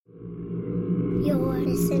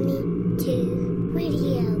listening to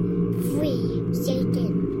Radio Free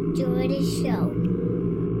Satan. Enjoy the show.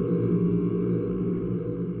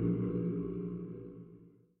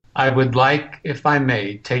 I would like, if I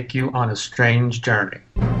may, take you on a strange journey.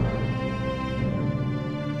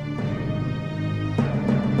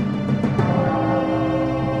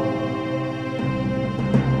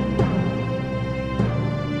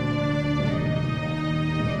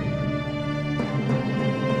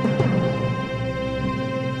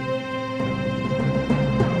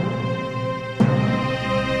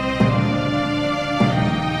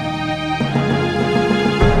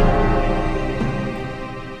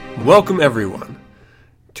 Welcome, everyone,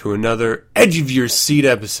 to another edge-of-your-seat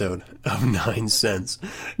episode of 9 Cents.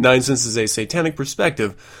 9 Cents is a satanic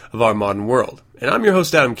perspective of our modern world. And I'm your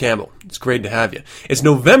host, Adam Campbell. It's great to have you. It's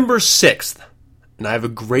November 6th, and I have a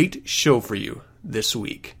great show for you this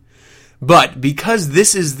week. But because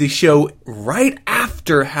this is the show right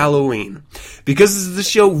after Halloween, because this is the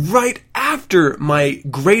show right after my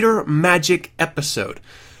Greater Magic episode,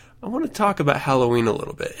 I want to talk about Halloween a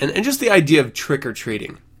little bit, and just the idea of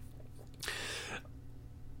trick-or-treating.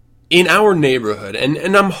 In our neighborhood,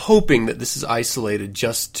 and I'm hoping that this is isolated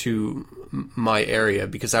just to my area,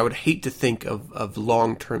 because I would hate to think of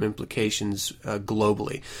long-term implications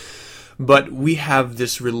globally. But we have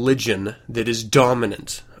this religion that is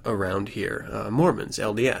dominant around here, Mormons,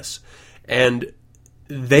 LDS. And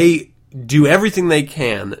they do everything they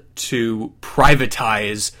can to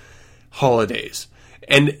privatize holidays.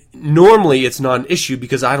 And normally it's not an issue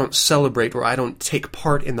because I don't celebrate or I don't take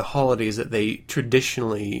part in the holidays that they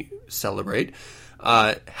traditionally celebrate.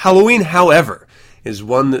 Halloween, however, is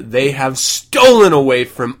one that they have stolen away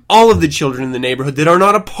from all of the children in the neighborhood that are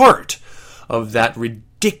not a part of that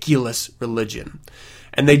ridiculous religion.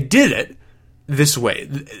 And they did it this way.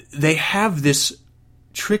 They have this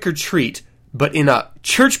trick-or-treat, but in a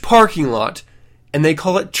church parking lot, and they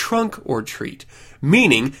call it trunk or treat.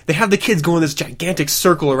 Meaning, they have the kids go in this gigantic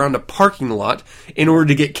circle around a parking lot in order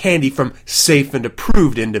to get candy from safe and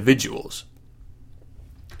approved individuals.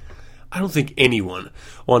 I don't think anyone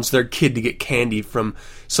wants their kid to get candy from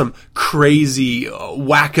some crazy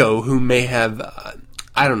wacko who may have,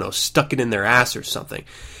 stuck it in their ass or something.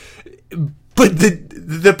 But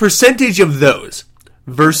the percentage of those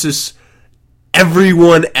versus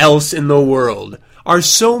everyone else in the world are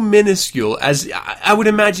so minuscule, as I would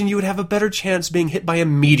imagine you would have a better chance being hit by a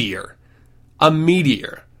meteor,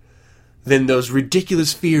 than those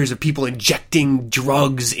ridiculous fears of people injecting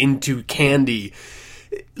drugs into candy.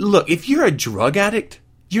 Look, if you're a drug addict,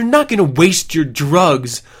 you're not going to waste your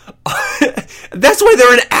drugs. That's why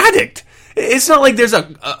they're an addict. It's not like there's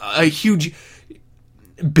a huge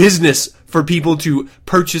business for people to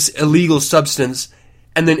purchase illegal substance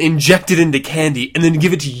and then inject it into candy, and then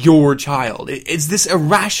give it to your child. It's this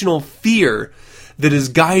irrational fear that is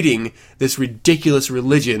guiding this ridiculous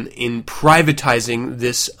religion in privatizing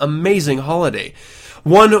this amazing holiday.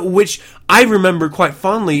 One which I remember quite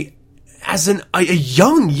fondly as a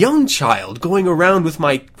young child going around with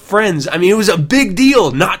my friends. I mean, it was a big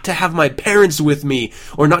deal not to have my parents with me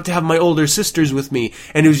or not to have my older sisters with me.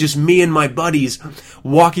 And it was just me and my buddies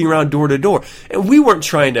walking around door to door. And we weren't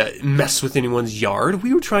trying to mess with anyone's yard.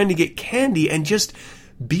 We were trying to get candy and just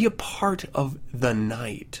be a part of the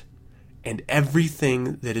night and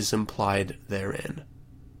everything that is implied therein.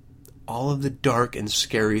 All of the dark and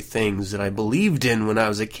scary things that I believed in when I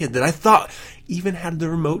was a kid, that I thought even had the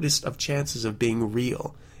remotest of chances of being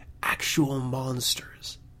real. Actual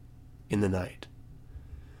monsters in the night.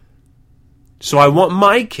 So I want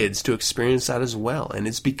my kids to experience that as well, and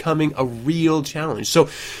it's becoming a real challenge. So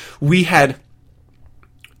we had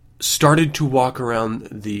started to walk around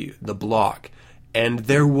the block, and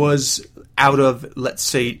there was, out of, let's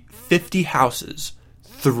say, 50 houses,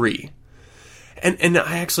 3. And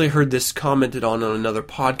I actually heard this commented on another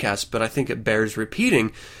podcast, but I think it bears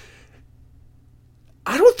repeating.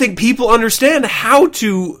 I don't think people understand how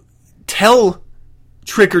to tell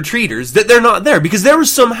trick-or-treaters that they're not there, because there were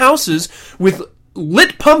some houses with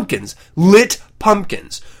lit pumpkins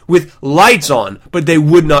with lights on, but they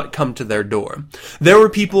would not come to their door. There were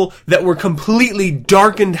people that were completely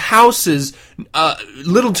darkened houses,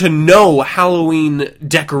 little to no Halloween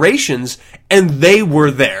decorations, and they were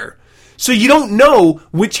there. So you don't know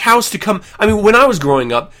which house to come. I mean, when I was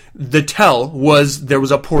growing up, the tell was there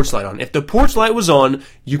was a porch light on. If the porch light was on,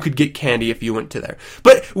 you could get candy if you went to there.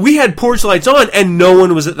 But we had porch lights on and no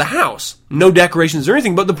one was at the house. No decorations or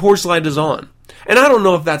anything, but the porch light is on. And I don't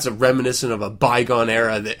know if that's a reminiscent of a bygone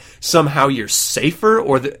era that somehow you're safer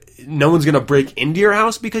or that no one's going to break into your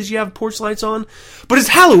house because you have porch lights on. But it's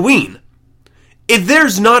Halloween. If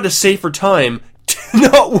there's not a safer time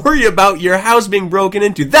not worry about your house being broken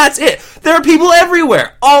into. That's it. There are people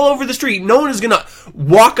everywhere, all over the street. No one is going to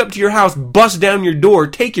walk up to your house, bust down your door,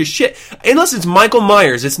 take your shit. Unless it's Michael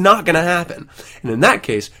Myers, it's not going to happen. And in that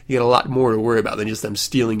case, you got a lot more to worry about than just them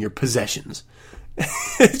stealing your possessions.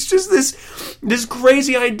 It's just this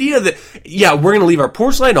crazy idea that, yeah, we're going to leave our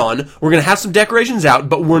porch light on, we're going to have some decorations out,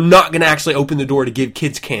 but we're not going to actually open the door to give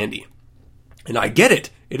kids candy. And I get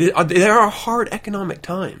it. There are hard economic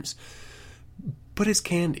times. But it's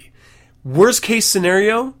candy. Worst case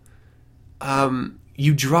scenario,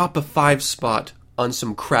 you drop a 5 spot on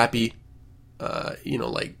some crappy,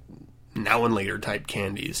 like Now and Later type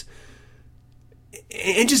candies.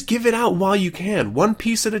 And just give it out while you can. One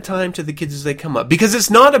piece at a time to the kids as they come up. Because it's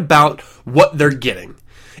not about what they're getting.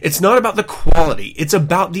 It's not about the quality. It's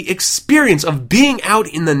about the experience of being out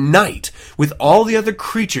in the night with all the other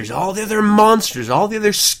creatures, all the other monsters, all the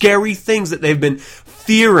other scary things that they've been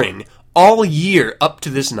fearing all year up to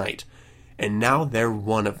this night. And now they're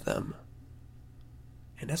one of them.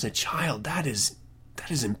 And as a child, that is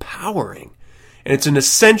empowering. And it's an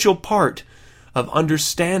essential part of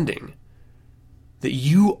understanding that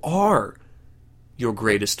you are your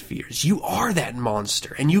greatest fears. You are that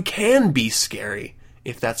monster, and you can be scary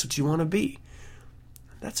if that's what you want to be.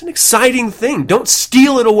 That's an exciting thing. Don't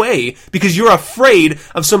steal it away because you're afraid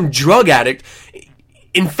of some drug addict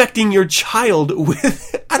infecting your child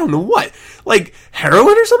with, I don't know what, like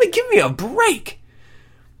heroin or something? Give me a break.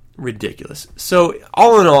 Ridiculous. So,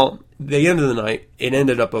 all in all, the end of the night, it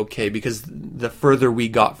ended up okay because the further we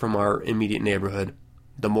got from our immediate neighborhood,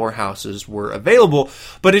 the more houses were available,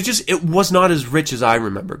 but it was not as rich as I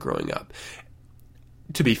remember growing up.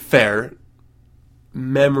 To be fair,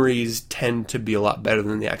 memories tend to be a lot better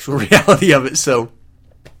than the actual reality of it, so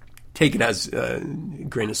take it as a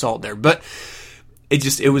grain of salt there. But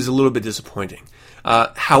it was a little bit disappointing.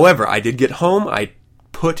 However, I did get home. I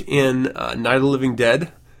put in Night of the Living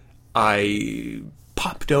Dead. I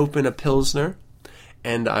popped open a Pilsner,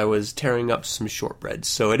 and I was tearing up some shortbread.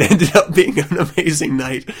 So it ended up being an amazing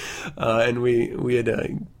night. And we had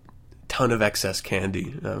a ton of excess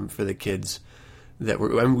candy for the kids we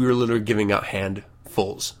were literally giving out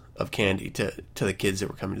handfuls of candy to the kids that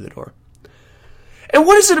were coming to the door. And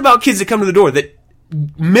what is it about kids that come to the door that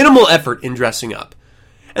minimal effort in dressing up?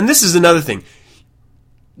 And this is another thing.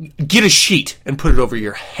 Get a sheet and put it over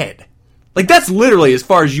your head. Like, that's literally as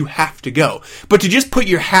far as you have to go. But to just put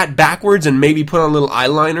your hat backwards and maybe put on a little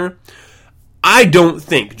eyeliner, I don't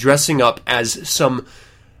think dressing up as some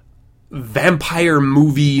vampire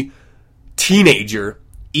movie teenager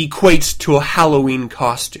equates to a Halloween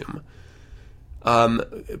costume.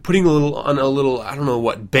 Putting a little, I don't know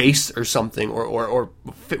what, base or something, or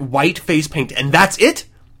white face paint, and that's it?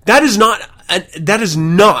 That is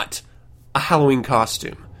not a Halloween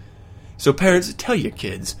costume. So parents, tell your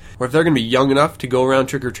kids, or if they're going to be young enough to go around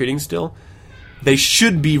trick-or-treating still, they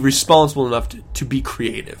should be responsible enough to be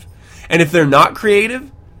creative. And if they're not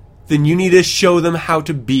creative, then you need to show them how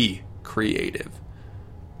to be creative.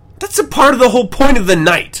 That's a part of the whole point of the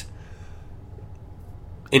night.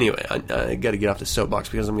 Anyway, I got to get off the soapbox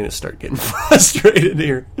because I'm going to start getting frustrated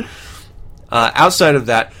here. Outside of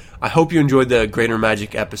that, I hope you enjoyed the Greater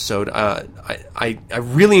Magic episode. I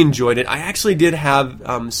really enjoyed it. I actually did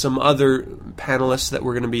have some other panelists that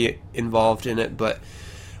were going to be involved in it, but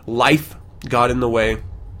life got in the way.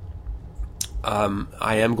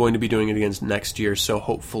 I am going to be doing it again next year, so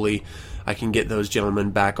hopefully I can get those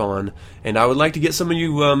gentlemen back on. And I would like to get some of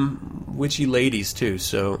you witchy ladies too.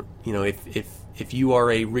 So, if you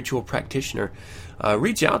are a ritual practitioner,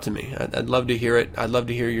 reach out to me. I'd love to hear it. I'd love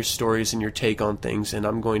to hear your stories and your take on things, and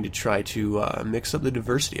I'm going to try to mix up the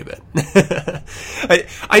diversity a bit.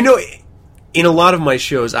 I know in a lot of my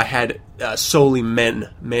shows I had solely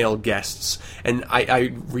male guests, and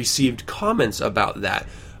I received comments about that.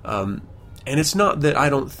 And it's not that I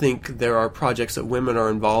don't think there are projects that women are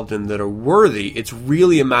involved in that are worthy. It's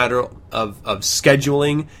really a matter of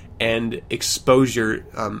scheduling and exposure,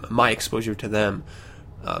 my exposure to them.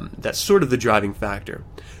 That's sort of the driving factor.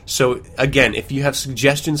 So, again, if you have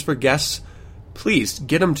suggestions for guests, please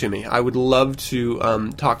get them to me. I would love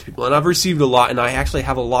to talk to people. And I've received a lot, and I actually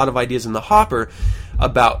have a lot of ideas in the hopper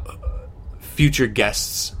about future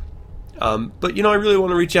guests. But, I really want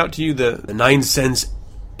to reach out to you, the 9 Cents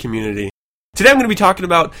community. Today I'm going to be talking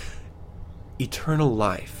about eternal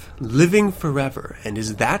life, living forever. And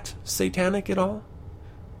is that satanic at all?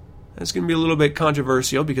 It's going to be a little bit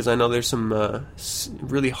controversial because I know there's some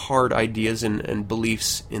really hard ideas and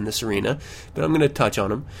beliefs in this arena, but I'm going to touch on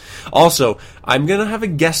them. Also, I'm going to have a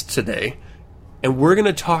guest today, and we're going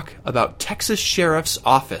to talk about Texas Sheriff's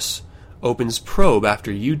Office opens probe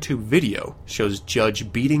after YouTube video shows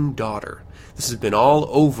judge beating daughter. This has been all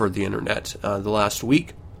over the internet the last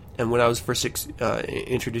week, and when I was first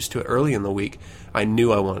introduced to it early in the week, I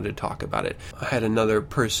knew I wanted to talk about it. I had another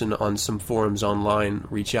person on some forums online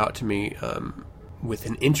reach out to me with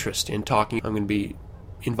an interest in talking. I'm going to be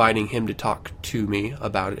inviting him to talk to me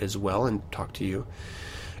about it as well and talk to you.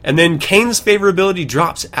 And then Kane's favorability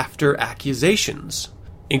drops after accusations.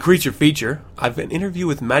 In Creature Feature, I've an interview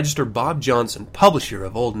with Magister Bob Johnson, publisher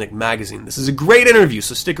of Old Nick magazine. This is a great interview,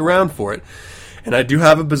 so stick around for it. And I do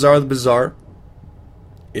have a Bizarre the Bizarre.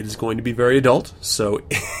 It is going to be very adult, so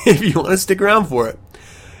if you want to stick around for it,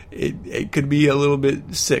 it could be a little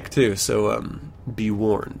bit sick too, so be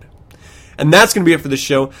warned. And that's going to be it for the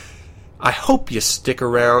show. I hope you stick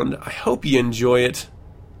around. I hope you enjoy it.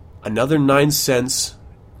 Another 9 cents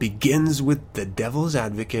begins with the Devil's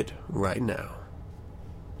Advocate right now.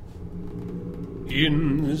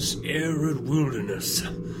 In this arid wilderness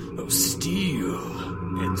of steel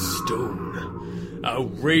and stone, I'll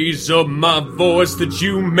raise up my voice that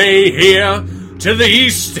you may hear. To the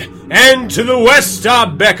east and to the west I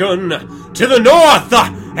beckon, to the north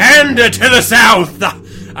and to the south.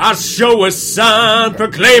 I show a sign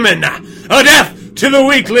proclaiming a death to the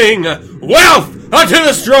weakling, wealth to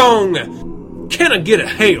the strong. Can I get a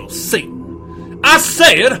hail Satan? I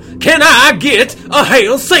said, can I get a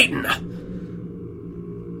hail Satan?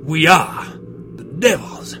 We are the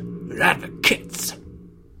Devil's Advocates.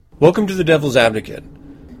 Welcome to the Devil's Advocate.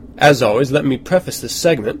 As always, let me preface this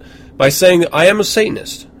segment by saying that I am a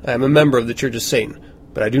Satanist. I am a member of the Church of Satan,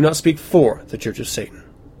 but I do not speak for the Church of Satan.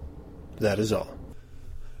 That is all.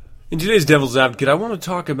 In today's Devil's Advocate, I want to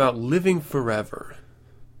talk about living forever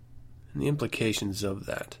and the implications of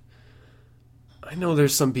that. I know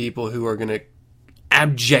there's some people who are going to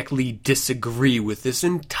abjectly disagree with this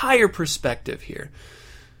entire perspective here.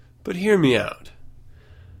 But hear me out.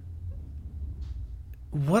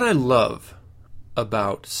 What I love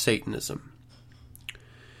about Satanism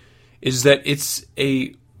is that it's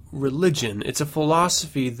a religion, it's a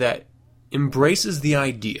philosophy that embraces the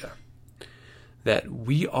idea that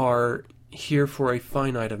we are here for a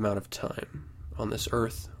finite amount of time on this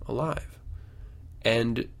earth alive,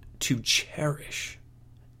 and to cherish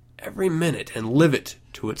every minute and live it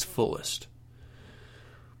to its fullest.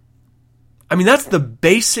 I mean, that's the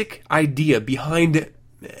basic idea behind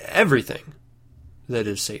everything that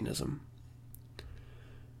is Satanism.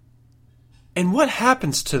 And what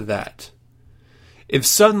happens to that if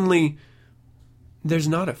suddenly there's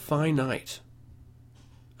not a finite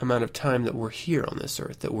amount of time that we're here on this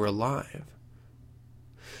earth, that we're alive?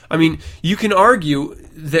 I mean, you can argue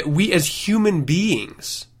that we as human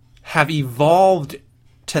beings have evolved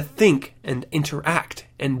to think and interact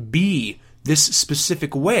and be this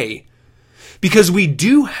specific way because we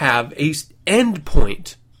do have a end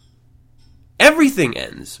point. Everything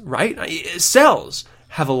ends, right? Cells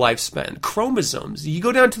have a lifespan. Chromosomes. You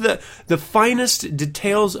go down to the finest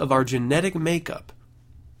details of our genetic makeup.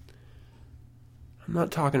 I'm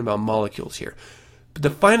not talking about molecules here, but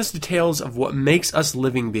the finest details of what makes us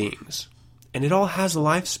living beings. And it all has a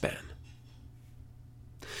lifespan.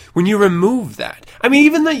 When you remove that, I mean,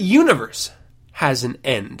 even the universe has an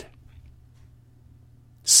end.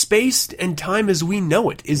 Space and time as we know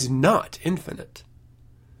it is not infinite.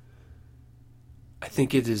 I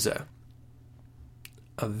think it is a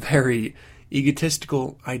very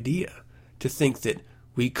egotistical idea to think that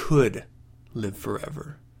we could live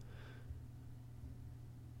forever.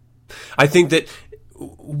 I think that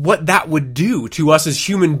what that would do to us as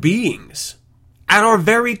human beings, at our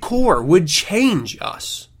very core, would change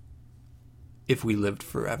us if we lived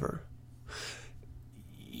forever.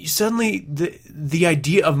 Suddenly, the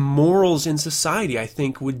idea of morals in society, I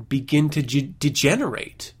think, would begin to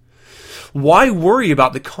degenerate. Why worry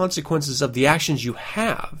about the consequences of the actions you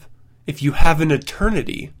have if you have an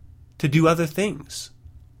eternity to do other things?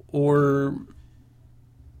 Or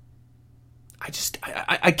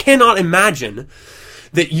I cannot imagine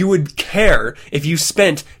that you would care if you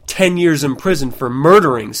spent 10 years in prison for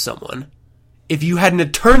murdering someone if you had an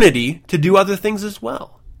eternity to do other things as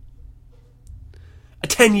well. A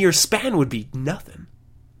 10-year span would be nothing.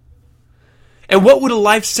 And what would a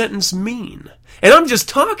life sentence mean? And I'm just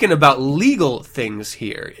talking about legal things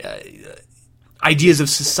here, ideas of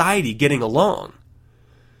society getting along.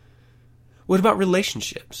 What about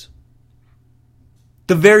relationships?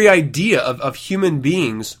 The very idea of human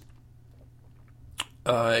beings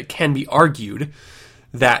can be argued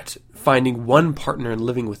that finding one partner and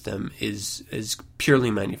living with them is purely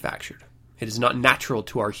manufactured. It is not natural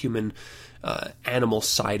to our human animal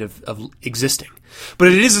side of existing. But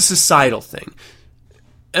it is a societal thing.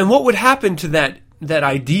 And what would happen to that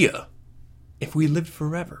idea if we lived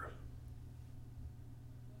forever?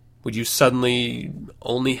 Would you suddenly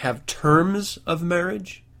only have terms of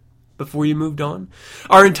marriage before you moved on?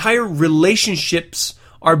 Our entire relationships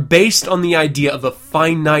are based on the idea of a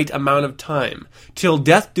finite amount of time, till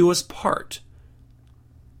death do us part.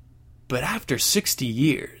 But after 60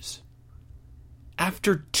 years,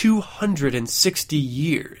 after 260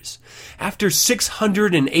 years, after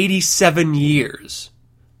 687 years,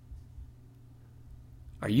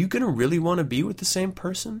 are you going to really want to be with the same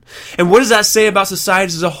person? And what does that say about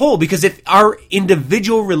society as a whole? Because if our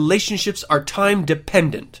individual relationships are time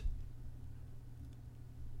dependent,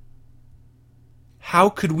 how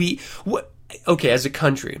could we... Okay, as a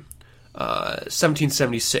country,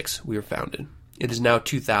 1776 we were founded. It is now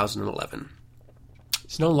 2011.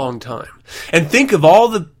 It's no long time. And think of all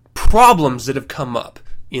the problems that have come up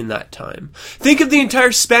in that time. Think of the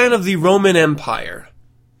entire span of the Roman Empire.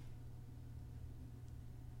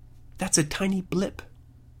 That's a tiny blip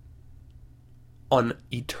on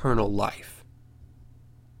eternal life.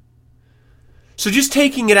 So just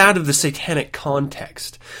taking it out of the satanic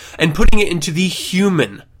context and putting it into the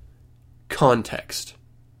human context,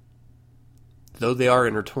 though they are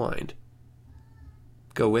intertwined,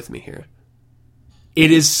 go with me here. It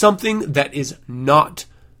is something that is not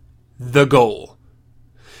the goal.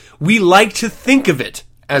 We like to think of it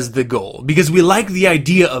as the goal because we like the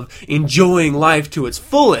idea of enjoying life to its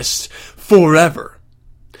fullest forever.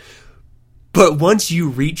 But once you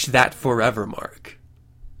reach that forever mark,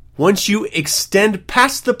 once you extend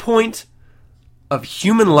past the point of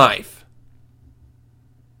human life,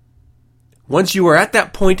 once you are at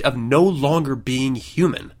that point of no longer being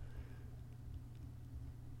human,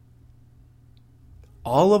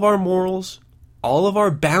 all of our morals, all of our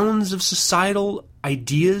bounds of societal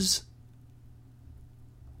ideas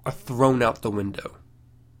are thrown out the window.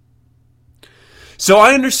 So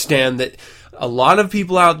I understand that a lot of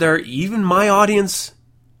people out there, even my audience,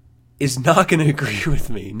 is not going to agree with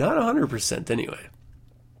me. Not 100% anyway.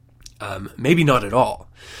 Maybe not at all.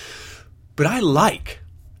 But I like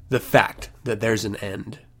the fact that there's an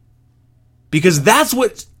end. Because that's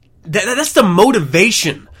the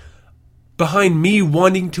motivation behind me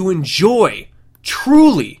wanting to enjoy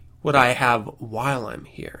truly what I have while I'm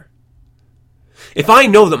here. If I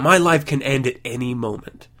know that my life can end at any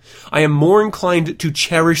moment, I am more inclined to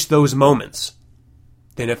cherish those moments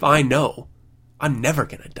than if I know I'm never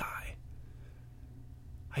going to die.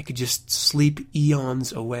 I could just sleep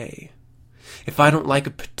eons away. If I don't like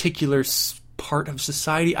a particular part of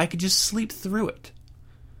society, I could just sleep through it.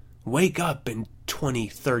 Wake up in 20,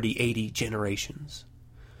 30, 80 generations.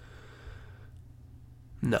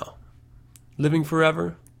 No. Living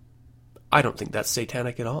forever? I don't think that's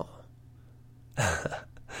satanic at all. I'm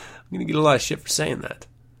going to get a lot of shit for saying that.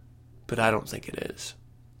 But I don't think it is.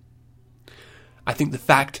 I think the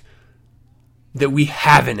fact that we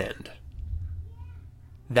have an end,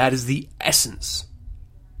 that is the essence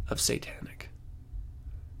of satanic.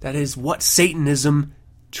 That is what Satanism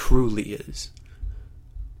truly is.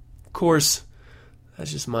 Of course,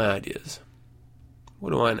 that's just my ideas.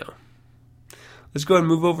 What do I know? Let's go ahead and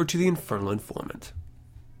move over to the Infernal Informant.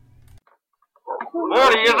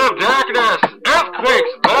 Bodies of darkness,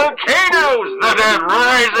 earthquakes, volcanoes, the dead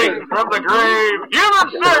rising from the grave,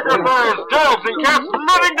 human sacrifice, dogs and cats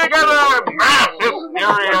living together, mass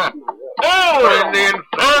hysteria, all in the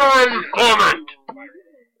Infernal Informant.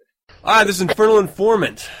 Hi, this is Infernal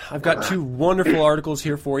Informant. I've got two wonderful articles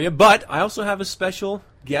here for you, but I also have a special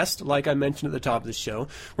guest, like I mentioned at the top of the show.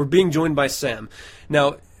 We're being joined by Sam.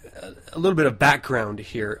 Now, a little bit of background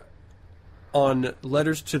here. On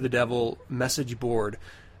Letters to the Devil message board,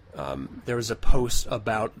 there was a post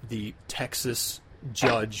about the Texas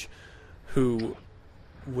judge who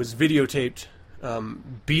was videotaped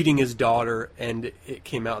beating his daughter, and it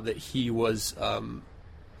came out that he was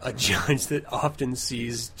a judge that often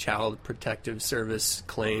sees child protective service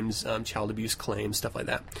claims, child abuse claims, stuff like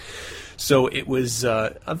that. So it was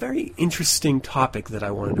a very interesting topic that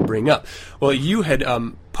I wanted to bring up. Well, you had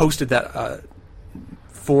posted that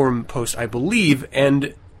forum post, I believe,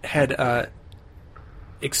 and had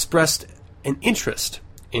expressed an interest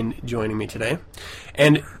in joining me today.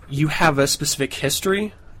 And you have a specific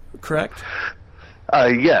history, correct?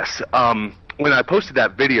 Yes. When I posted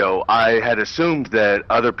that video, I had assumed that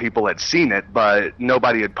other people had seen it, but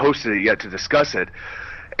nobody had posted it yet to discuss it.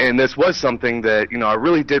 And this was something that, I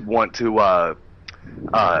really did want to,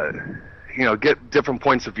 get different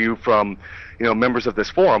points of view from, members of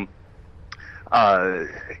this forum.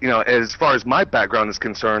 As far as my background is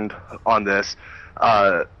concerned on this,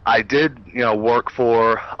 I did, work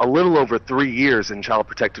for a little over 3 years in Child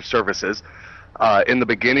Protective Services. In the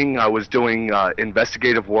beginning, I was doing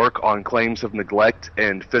investigative work on claims of neglect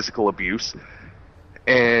and physical abuse.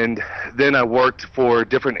 And then I worked for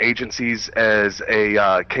different agencies as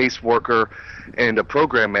a caseworker and a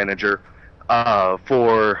program manager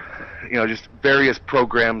for, just various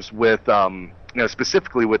programs with,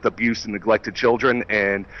 specifically with abuse and neglected children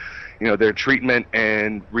and, their treatment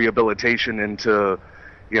and rehabilitation into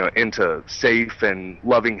safe and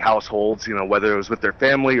loving households, whether it was with their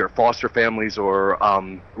family or foster families or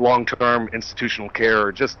long-term institutional care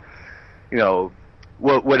or just,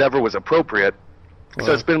 whatever was appropriate. Wow.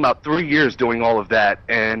 So it's been about 3 years doing all of that,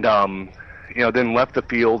 and then left the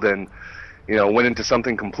field and went into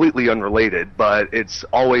something completely unrelated. But it's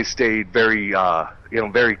always stayed very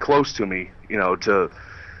very close to me, to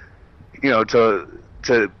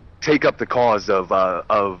take up the cause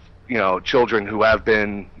of children who have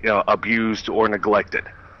been abused or neglected.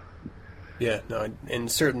 Yeah, no, and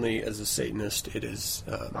certainly as a Satanist, it is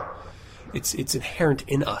it's inherent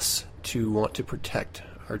in us to want to protect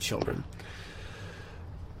our children.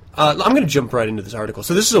 I'm going to jump right into this article.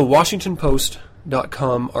 So this is a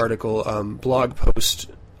WashingtonPost.com article, blog post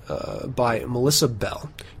by Melissa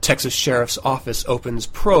Bell. Texas Sheriff's Office opens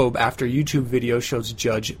probe after YouTube video shows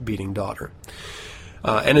judge beating daughter.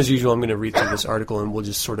 And as usual, I'm going to read through this article, and we'll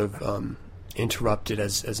just sort of interrupt it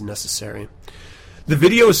as necessary. The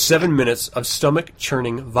video is 7 minutes of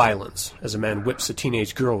stomach-churning violence as a man whips a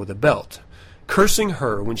teenage girl with a belt, cursing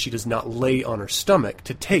her when she does not lay on her stomach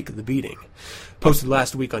to take the beating. Posted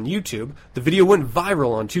last week on YouTube, the video went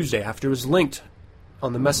viral on Tuesday after it was linked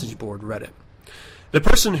on the message board Reddit. The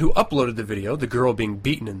person who uploaded the video, the girl being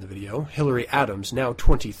beaten in the video, Hillary Adams, now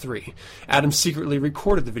 23. Adams secretly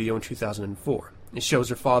recorded the video in 2004. It shows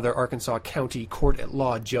her father, Arkansas County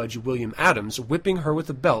Court-at-Law Judge William Adams, whipping her with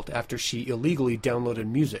a belt after she illegally downloaded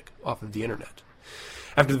music off of the internet.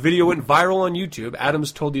 After the video went viral on YouTube,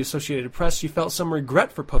 Adams told the Associated Press she felt some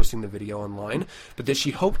regret for posting the video online, but that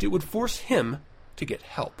she hoped it would force him to get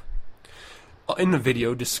help. In the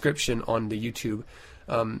video description on the YouTube,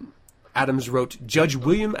 Adams wrote, "Judge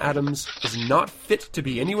William Adams is not fit to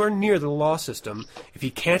be anywhere near the law system if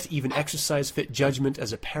he can't even exercise fit judgment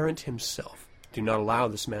as a parent himself. Do not allow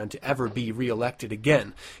this man to ever be reelected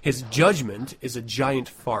again. His judgment is a giant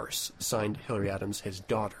farce." Signed, Hillary Adams, his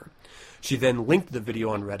daughter. She then linked the video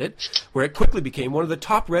on Reddit, where it quickly became one of the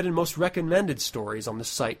top read and most recommended stories on the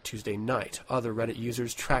site Tuesday night. Other Reddit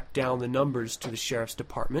users tracked down the numbers to the sheriff's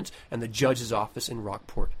department and the judge's office in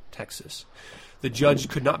Rockport, Texas. The judge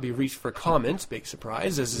could not be reached for comment, big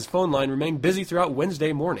surprise, as his phone line remained busy throughout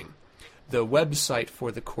Wednesday morning. The website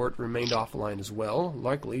for the court remained offline as well,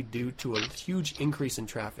 likely due to a huge increase in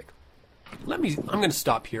traffic. I'm going to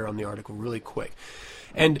stop here on the article really quick.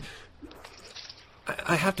 And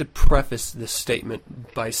I have to preface this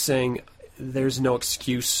statement by saying there's no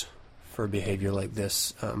excuse for behavior like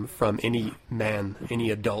this from any man, any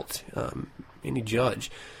adult, any judge.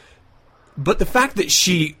 But the fact that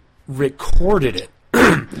she recorded it,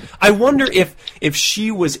 I wonder if she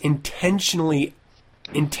was intentionally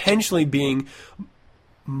being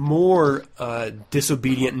more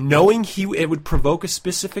disobedient, knowing it would provoke a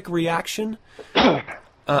specific reaction.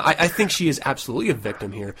 I think she is absolutely a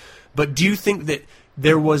victim here. But do you think that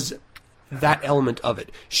there was that element of it?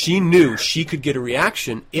 She knew she could get a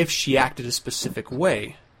reaction if she acted a specific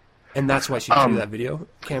way, and that's why she threw that video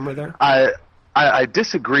camera there? I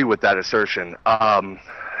disagree with that assertion.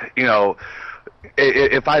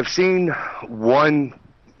 If I've seen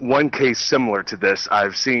one case similar to this,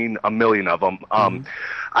 I've seen a million of them.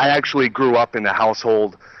 I actually grew up in a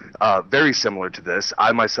household very similar to this.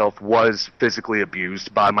 I myself was physically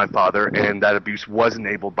abused by my father, and that abuse was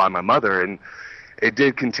enabled by my mother, and it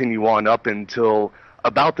did continue on up until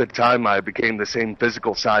about the time I became the same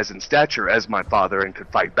physical size and stature as my father and could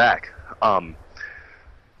fight back.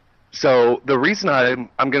 So the reason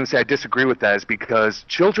I'm going to say I disagree with that is because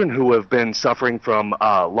children who have been suffering from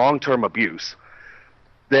long-term abuse,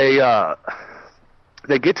 they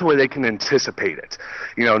get to where they can anticipate it.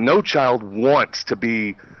 No child wants to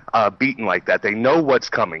be beaten like that. They know what's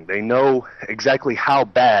coming. They know exactly how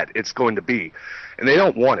bad it's going to be, and they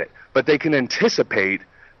don't want it. But they can anticipate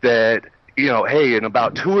that, hey, in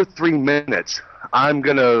about 2 or 3 minutes, I'm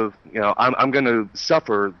gonna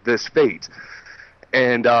suffer this fate.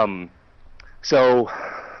 And so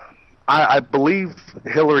I believe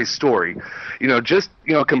Hillary's story,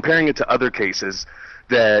 comparing it to other cases,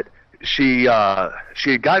 that she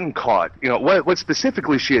had gotten caught. What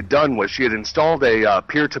specifically she had done was she had installed a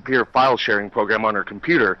peer-to-peer file sharing program on her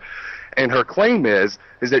computer, And her claim is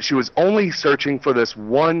that she was only searching for this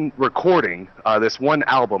one recording, this one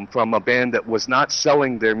album from a band that was not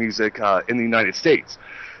selling their music in the United States.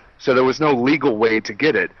 So there was no legal way to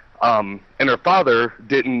get it. And her father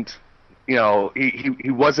didn't,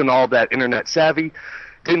 he wasn't all that internet savvy,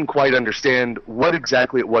 didn't quite understand what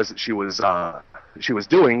exactly it was that she was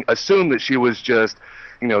doing, assumed that she was just,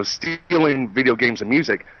 stealing video games and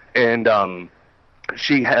music. And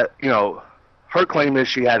she had, her claim is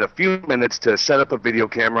she had a few minutes to set up a video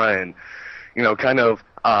camera and, kind of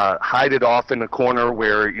hide it off in a corner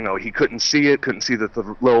where, he couldn't see it, couldn't see that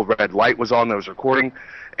the little red light was on that was recording.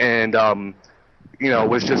 And,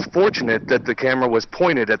 was just fortunate that the camera was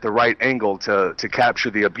pointed at the right angle to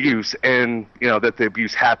capture the abuse and, that the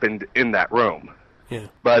abuse happened in that room. Yeah.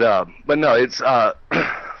 But no,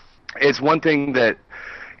 it's one thing that,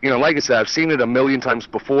 like I said, I've seen it a million times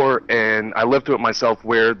before, and I lived through it myself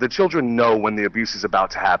where the children know when the abuse is about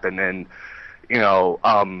to happen, and,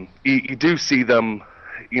 you do see them,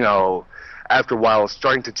 after a while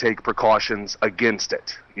starting to take precautions against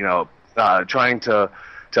it, trying to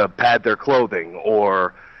pad their clothing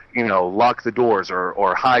or, lock the doors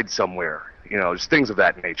or hide somewhere, just things of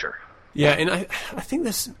that nature. Yeah, and I think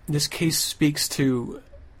this case speaks to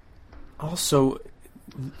also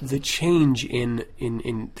the change in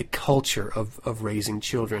the culture of raising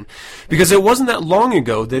children. Because it wasn't that long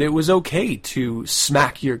ago that it was okay to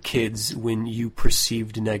smack your kids when you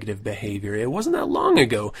perceived negative behavior. It wasn't that long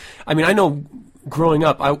ago. I mean, I know growing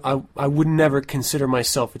up, I would never consider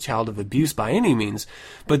myself a child of abuse by any means,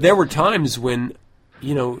 but there were times when,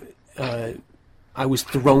 I was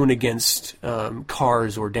thrown against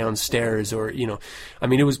cars or downstairs or, I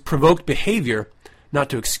mean, it was provoked behavior, not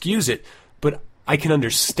to excuse it, but I can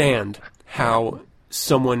understand how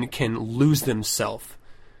someone can lose themselves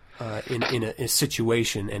in a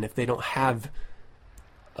situation, and if they don't have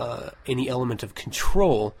any element of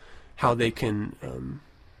control, how they can,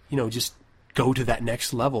 just go to that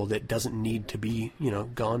next level that doesn't need to be,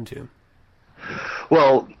 gone to.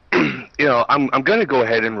 Well, I'm going to go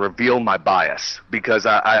ahead and reveal my bias because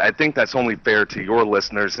I think that's only fair to your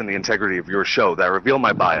listeners and the integrity of your show, that I reveal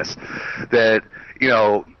my bias, that,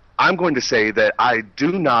 I'm going to say that I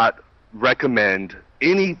do not recommend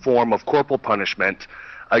any form of corporal punishment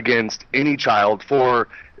against any child for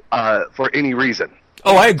any reason.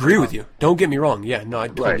 Oh, I agree with you. Don't get me wrong. Yeah, no, I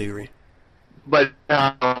totally agree. But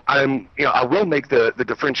I will make the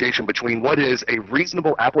differentiation between what is a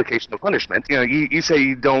reasonable application of punishment. You say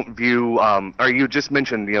you don't view, or you just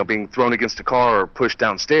mentioned, being thrown against a car or pushed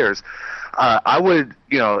downstairs. I would,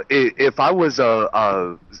 if I was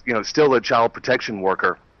still a child protection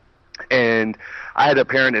worker, and I had a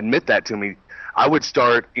parent admit that to me, I would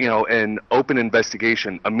start, an open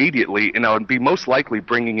investigation immediately, and I would be most likely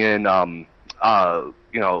bringing in,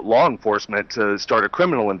 law enforcement to start a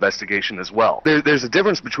criminal investigation as well. There's a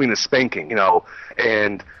difference between a spanking,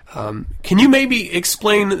 and... Can you maybe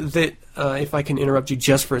explain that, if I can interrupt you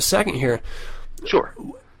just for a second here? Sure.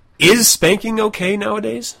 Is spanking okay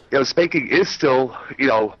nowadays? Spanking is still,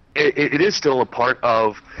 it is still a part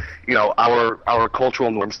of, our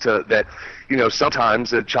cultural norms that,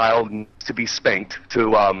 sometimes a child needs to be spanked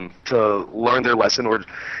to learn their lesson, or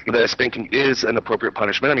that spanking is an appropriate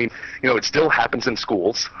punishment. I mean, it still happens in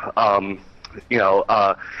schools. And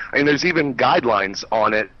there's even guidelines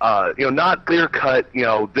on it, not clear cut,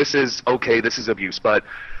 this is okay, this is abuse, but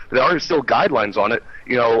there are still guidelines on it,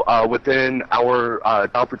 within our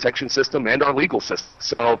child protection system and our legal system.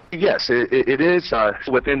 So, yes, it is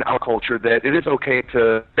within our culture that it is okay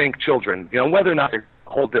to spank children, whether or not they're a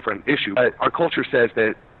whole different issue. But our culture says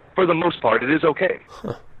that, for the most part, it is okay.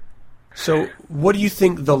 Huh. So what do you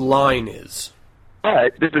think the line is?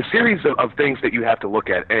 There's a series of things that you have to look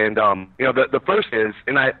at. And, the first is,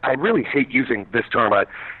 and I really hate using this term, but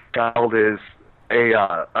child is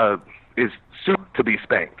is soon to be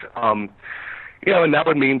spanked. And that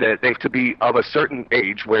would mean that they have to be of a certain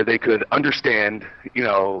age where they could understand,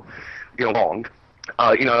 wrong.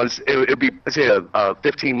 It would be, let's say, a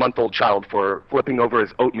 15-month-old child for flipping over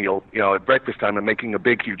his oatmeal, at breakfast time and making a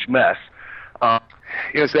big, huge mess. So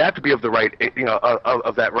they have to be of the right,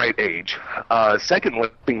 of that right age. Secondly,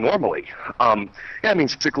 being normally.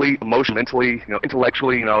 Physically, emotionally, mentally,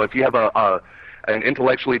 intellectually. If you have an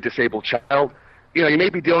intellectually disabled child, you may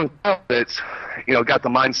be dealing with a child that's, got the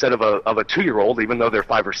mindset of a 2-year-old, even though they're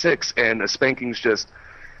 5 or 6, and a spanking's just,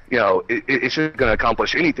 it's not going to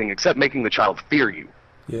accomplish anything except making the child fear you.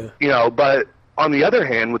 Yeah. But on the other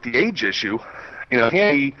hand, with the age issue, can't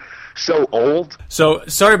be so old. So,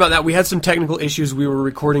 sorry about that. We had some technical issues. We were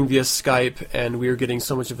recording via Skype, and we were getting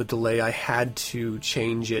so much of a delay, I had to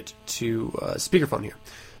change it to speakerphone here.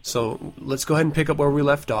 So let's go ahead and pick up where we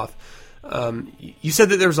left off. You said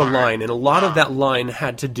that there's a line, and a lot of that line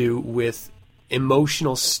had to do with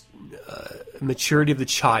emotional maturity of the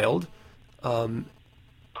child. What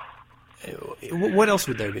else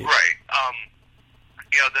would there be? Right.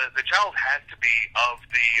 The child has to be of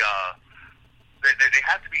the. They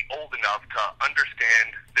have to be old enough to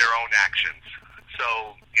understand their own actions.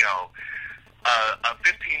 So, a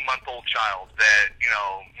 15-month-old child that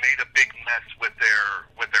made a big mess with their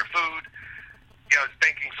food.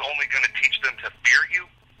 Spanking's only going to teach them to fear you,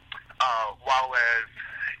 while as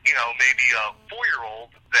maybe a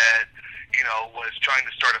 4-year-old that was trying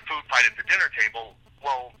to start a food fight at the dinner table.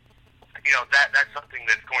 Well, that's something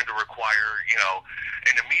that's going to require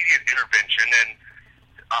an immediate intervention, and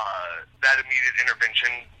that immediate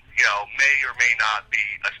intervention may or may not be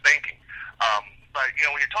a spanking. But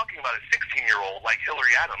when you're talking about a 16-year-old like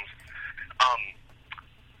Hillary Adams,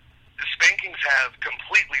 the spankings have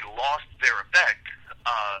completely lost their effect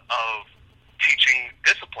of teaching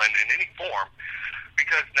discipline in any form,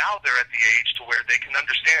 because now they're at the age to where they can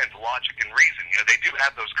understand logic and reason. They do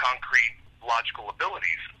have those concrete logical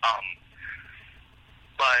abilities.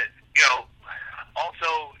 But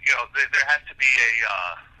also there has to be a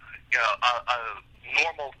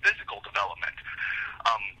normal physical development.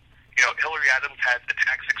 Hillary Adams has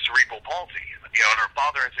ataxic cerebral palsy. And her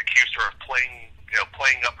father has accused her of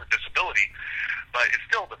playing up her disability, but it's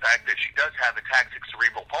still the fact that she does have ataxic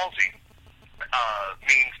cerebral palsy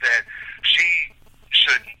means that she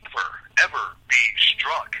should never, ever be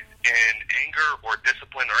struck in anger or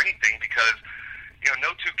discipline or anything, because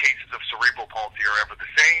no two cases of cerebral palsy are ever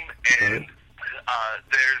the same, and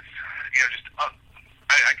there's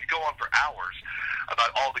I could go on for hours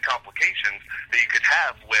about all the complications that you could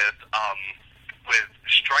have with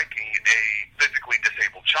striking a physically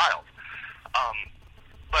disabled child.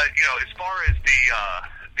 But as far as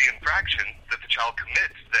the infraction that the child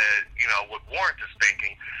commits that would warrant a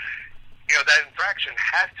spanking, that infraction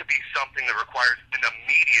has to be something that requires an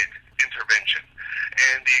immediate intervention.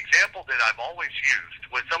 And the example that I've always used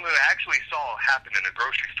was something that I actually saw happen in a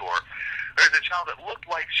grocery store. There's a child that looked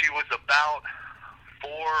like she was about 4,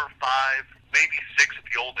 5, maybe 6 at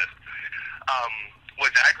the oldest,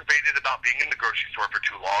 was aggravated about being in the grocery store for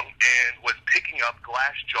too long and was picking up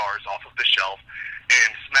glass jars off of the shelf and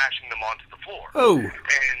smashing them onto the floor. Oh.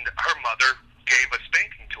 And her mother gave a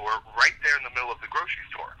spanking to her right there in the middle of the grocery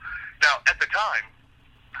store. Now, at the time,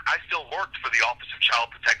 I still worked for the Office of Child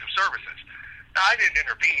Protective Services. Now, I didn't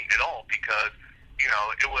intervene at all because,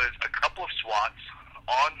 it was a couple of swats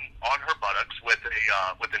on her buttocks with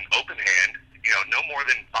an open hand, no more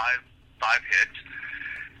than five hits.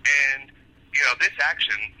 And, this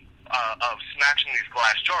action of smashing these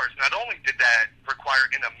glass jars, not only did that require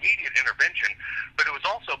an immediate intervention, but it was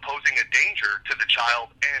also posing a danger to the child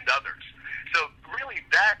and others. So really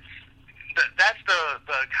that's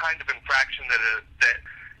the kind of infraction that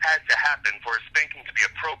has to happen for a spanking to be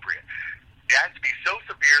appropriate. It has to be so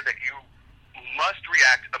severe that you must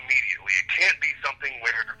react immediately. It can't be something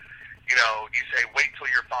where, you say, wait till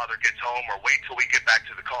your father gets home or wait till we get back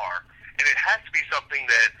to the car. And it has to be something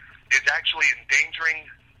that is actually endangering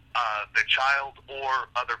the child or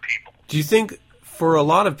other people. Do you think for a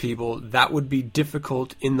lot of people that would be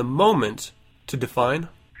difficult in the moment to define?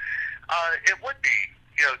 It would be,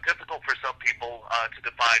 difficult for some people to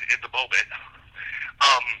define in the moment.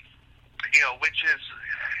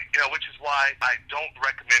 Which is why I don't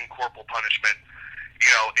recommend corporal punishment,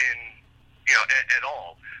 at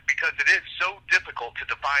all, because it is so difficult to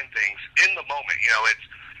define things in the moment.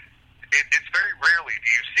 It's very rarely do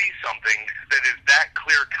you see something that is that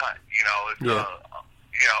clear cut.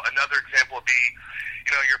 Another example would be,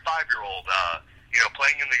 your 5-year-old,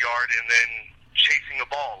 playing in the yard and then chasing a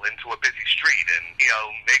ball into a busy street, and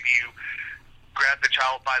maybe you grab the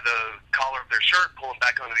child by the collar of their shirt, pull him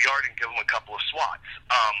back onto the yard, and give him a couple of swats.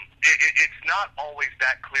 It's not always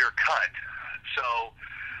that clear cut. So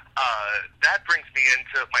that brings me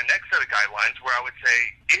into my next set of guidelines, where I would say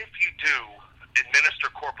if you do administer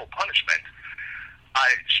corporal punishment,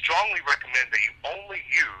 I strongly recommend that you only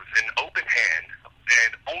use an open hand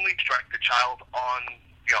and only strike the child on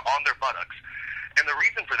their buttocks. And the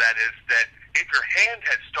reason for that is that if your hand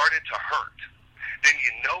has started to hurt, then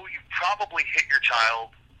you probably hit your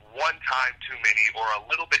child one time too many or a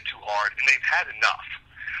little bit too hard, and they've had enough.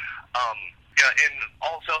 And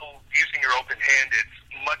also, using your open hand, it's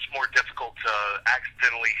much more difficult to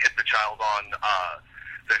accidentally hit the child on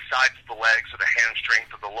the sides of the legs or the hamstrings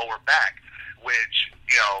or the lower back, which,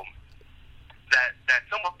 that's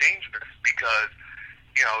somewhat dangerous because,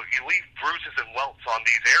 you leave bruises and welts on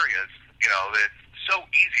these areas. It's so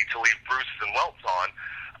easy to leave bruises and welts on.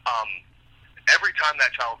 Every time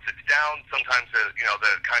that child sits down, sometimes the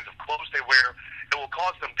kinds of clothes they wear, it will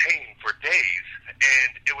cause them pain for days.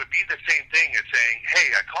 And it would be the same thing as saying,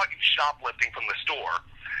 hey, I caught you shoplifting from the store,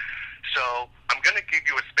 so I'm going to give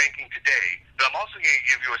you a spanking today, but I'm also going to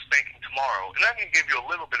give you a spanking tomorrow, and I'm going to give you a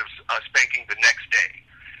little bit of a spanking the next day.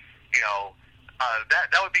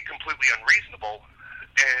 That would be completely unreasonable,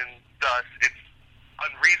 and thus it's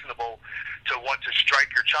unreasonable to want to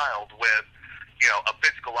strike your child with a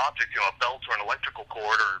physical object, a belt or an electrical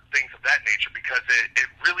cord or things of that nature, because it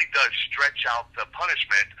really does stretch out the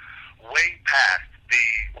punishment way past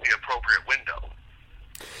the appropriate window.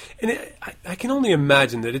 And I can only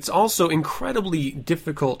imagine that it's also incredibly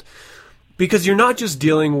difficult because you're not just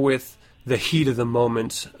dealing with the heat of the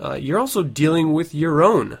moment, you're also dealing with your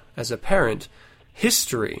own, as a parent,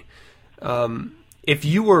 history. If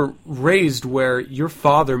you were raised where your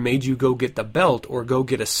father made you go get the belt or go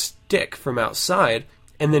get a stick from outside,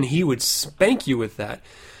 and then he would spank you with that,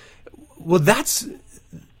 well, that's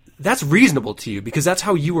reasonable to you because that's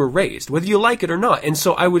how you were raised, whether you like it or not. And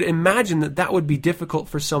so I would imagine that would be difficult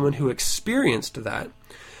for someone who experienced that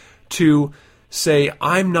to say,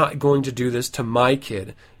 I'm not going to do this to my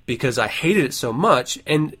kid because I hated it so much,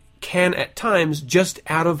 and can at times just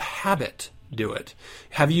out of habit do it.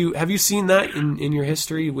 Have you seen that in your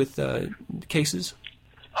history with cases?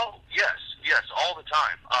 Oh, yes, all the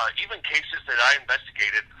time. Even cases that I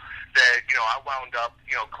investigated that, I wound up,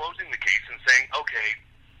 closing the case and saying, okay,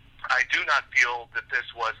 I do not feel that this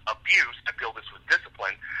was abuse. I feel this was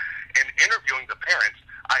discipline. And interviewing the parents,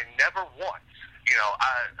 I never once,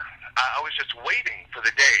 I was just waiting for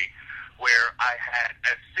the day where I had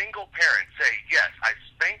a single parent say, yes, I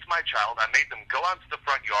spanked my child. I made them go out to the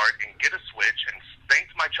front yard and get a switch and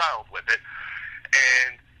spanked my child with it.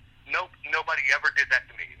 And nobody ever did that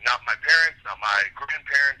to me. Not my parents, not my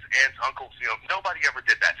grandparents, aunts, uncles. Nobody ever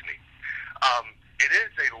did that to me. It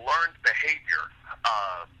is a learned behavior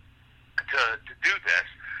to do this.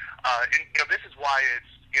 And this is why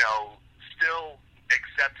it's still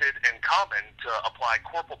accepted and common to apply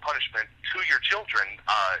corporal punishment to your children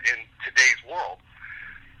in today's world.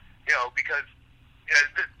 Because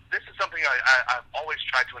this is something I've always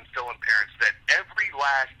tried to instill in parents, that every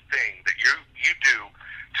last thing that you do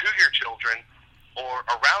to your children or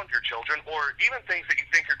around your children, or even things that you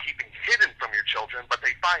think you're keeping hidden from your children, but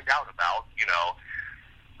they find out about,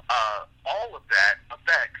 all of that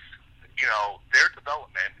affects their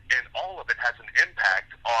development, and all of it has an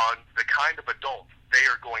impact on the kind of adult they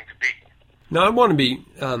are going to be. Now, I want to be,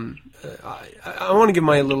 I want to give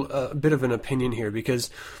my a bit of an opinion here, because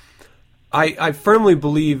I firmly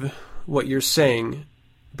believe what you're saying,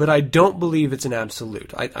 but I don't believe it's an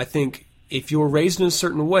absolute. I think if you're raised in a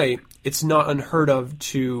certain way, it's not unheard of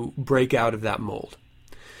to break out of that mold.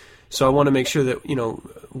 So I want to make sure that,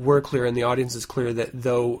 we're clear and the audience is clear that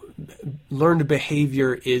though learned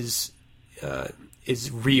behavior is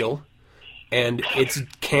real and it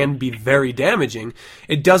can be very damaging,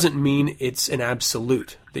 it doesn't mean it's an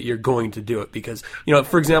absolute that you're going to do it. Because,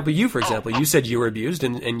 for example, you said you were abused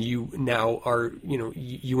and you now are,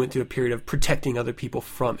 you went through a period of protecting other people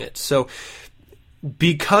from it. So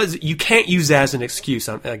because you can't use that as an excuse,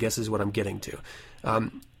 I guess is what I'm getting to.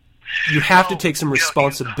 You have to take some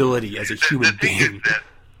responsibility as a human being. Is that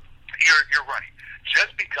you're right.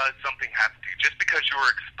 Just because something happened to you, just because you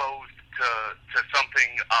were exposed to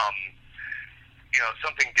something,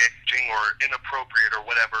 something damaging or inappropriate or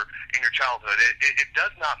whatever in your childhood, it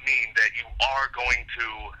does not mean that you are going to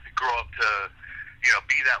grow up to,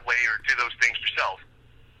 be that way or do those things yourself.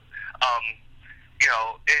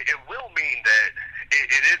 It will mean that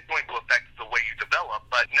it is going to affect the way you develop,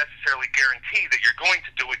 but necessarily guarantee that you're going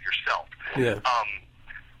to do it yourself. Yeah.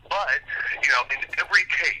 But, in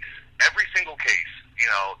every single case,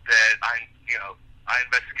 that I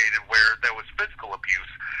investigated where there was physical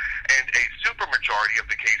abuse, and a super majority of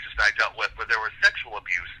the cases I dealt with where there was sexual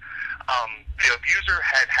abuse, the abuser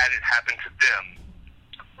had it happen to them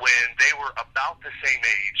when they were about the same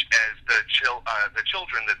age as the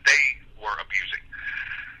children that they were abusing.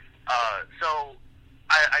 So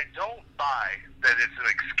I don't buy that it's an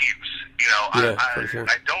excuse. Sure.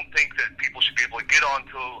 I don't think that people should be able to get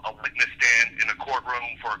onto a witness stand in a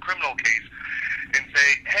courtroom for a criminal case and say,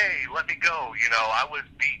 hey, let me go. I was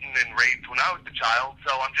beaten and raped when I was a child,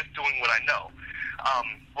 so I'm just doing what I know.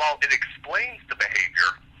 While it explains the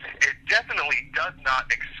behavior, it definitely does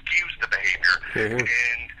not excuse the behavior. Mm-hmm.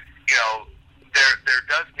 And, there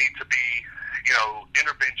does need to be,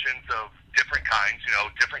 interventions of different kinds.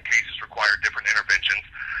 Different cases require different interventions.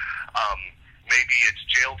 Maybe it's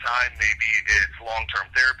jail time, maybe it's long-term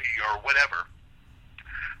therapy or whatever.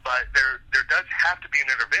 but there does have to be an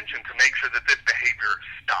intervention to make sure that this behavior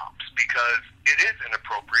stops, because it is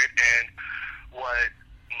inappropriate. And what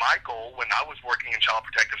my goal when I was working in Child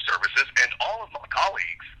Protective Services, and all of my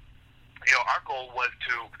colleagues, our goal was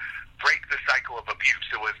to break the cycle of abuse.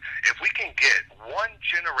 It was, if we can get one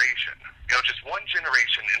generation, just one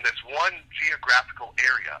generation in this one geographical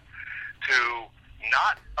area to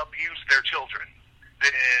not abuse their children,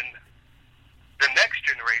 then the next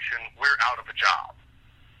generation, we're out of a job.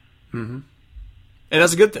 Mm-hmm. And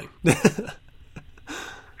that's a good thing. Yeah,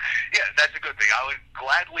 that's a good thing. I would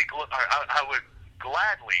gladly go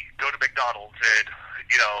to McDonald's and,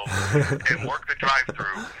 and work the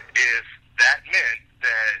drive-through if that meant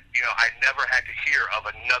that, I never had to hear of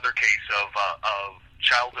another case of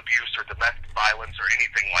child abuse or domestic violence or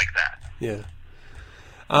anything like that. Yeah.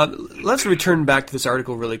 Let's return back to this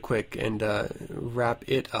article really quick and wrap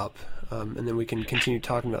it up, and then we can continue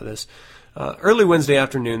talking about this. Early Wednesday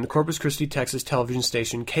afternoon, the Corpus Christi, Texas television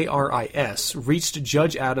station KRIS reached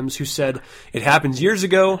Judge Adams, who said, "It happened years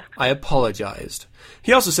ago. I apologized."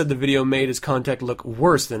 He also said the video made his contact look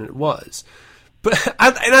worse than it was. But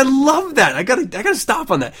I love that. I gotta stop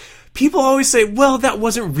on that. People always say, "Well, that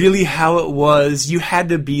wasn't really how it was. You had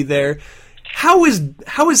to be there." How is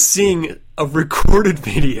seeing a recorded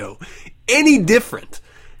video any different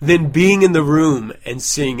than being in the room and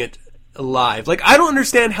seeing it live? Like, I don't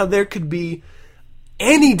understand how there could be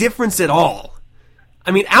any difference at all.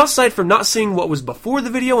 I mean, outside from not seeing what was before the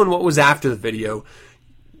video and what was after the video,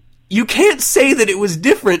 you can't say that it was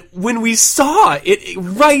different when we saw it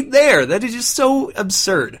right there. That is just so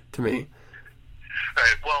absurd to me.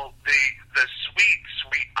 Right. Well, the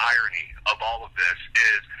sweet irony of all of this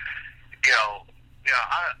is,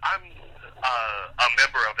 I'm a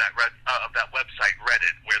member of that website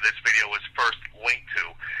Reddit where this video was first linked to,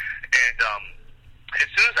 and as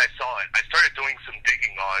soon as I saw it, I started doing some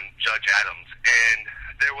digging on Judge Adams, and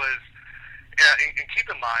there was, and keep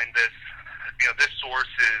in mind this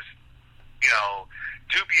source is,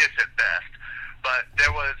 dubious at best, but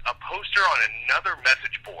there was a poster on another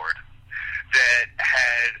message board that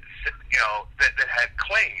had, that had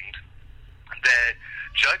claimed that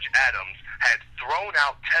Judge Adams had thrown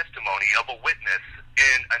out testimony of a witness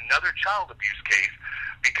in another child abuse case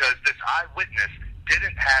because this eyewitness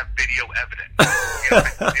didn't have video evidence. To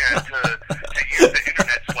use the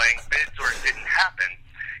internet slang, bids or it didn't happen.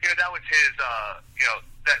 That was his,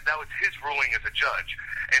 that was his ruling as a judge.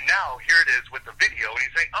 And now here it is with the video, and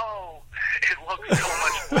he's saying, "Oh, it looks so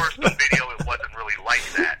much worse than video. It wasn't really like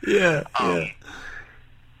that." Yeah.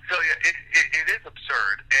 So it is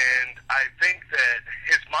absurd, and I think that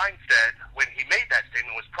his mindset when he made that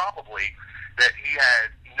statement was probably that he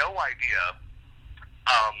had no idea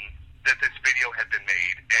that this video had been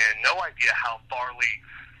made, and no idea how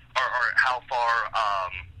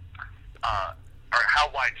how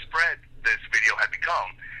widespread this video had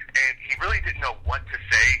become. And he really didn't know what to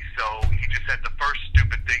say, so he just said the first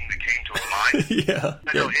stupid thing that came to his mind.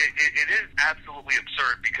 So it is absolutely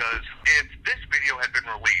absurd, because if this video had been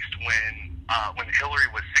released when Hillary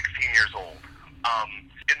was 16 years old,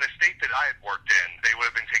 in the state that I had worked in, they would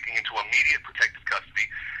have been taken into immediate protective custody,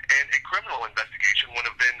 and a criminal investigation would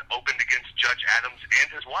have been opened against Judge Adams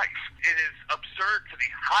and his wife. It is absurd to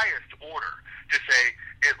the highest order to say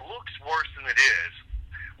it looks worse than it is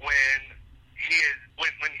when he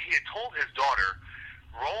had told his daughter,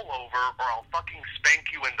 "Roll over or I'll fucking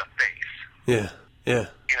spank you in the face." Yeah. There's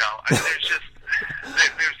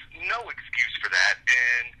no excuse for that,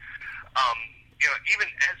 and even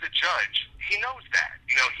as a judge, he knows that.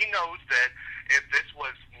 He knows that if this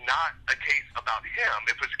was not a case about him,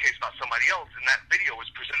 if it was a case about somebody else, and that video was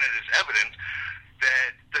presented as evidence,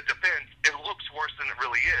 that the defense, it looks worse than it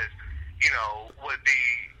really is, would be,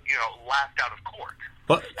 laughed out of court.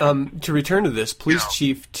 Well, to return to this, Police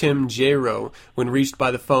Chief Tim Jairo, when reached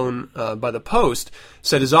by the phone by the Post,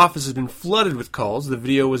 said his office has been flooded with calls. The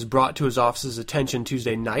video was brought to his office's attention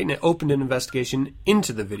Tuesday night, and it opened an investigation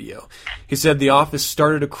into the video. He said the office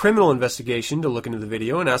started a criminal investigation to look into the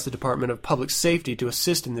video and asked the Department of Public Safety to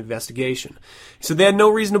assist in the investigation. He said they had no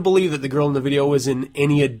reason to believe that the girl in the video was in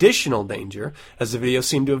any additional danger, as the video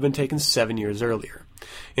seemed to have been taken 7 years earlier.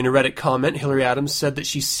 In a Reddit comment, Hillary Adams said that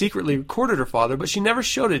she secretly recorded her father, but she never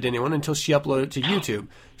showed it to anyone until she uploaded it to YouTube.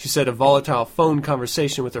 She said a volatile phone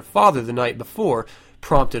conversation with her father the night before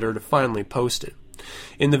prompted her to finally post it.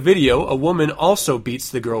 In the video, a woman also beats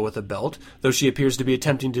the girl with a belt, though she appears to be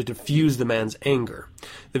attempting to diffuse the man's anger.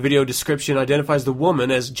 The video description identifies the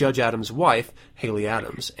woman as Judge Adams' wife, Haley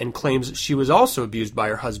Adams, and claims she was also abused by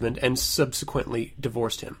her husband and subsequently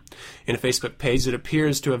divorced him. In a Facebook page that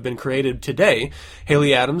appears to have been created today,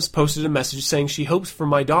 Haley Adams posted a message saying she hopes for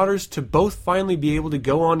my daughters to both finally be able to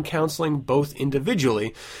go on counseling both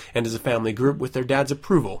individually and as a family group with their dad's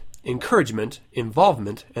approval, encouragement,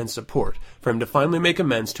 involvement, and support for him to finally make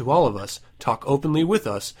amends to all of us, talk openly with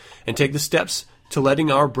us, and take the steps to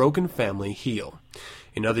letting our broken family heal.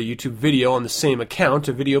 Another YouTube video on the same account,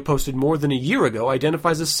 a video posted more than a year ago,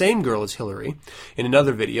 identifies the same girl as Hillary. In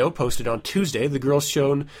another video, posted on Tuesday, the girl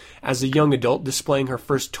shown as a young adult displaying her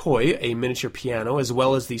first toy, a miniature piano, as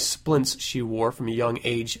well as the splints she wore from a young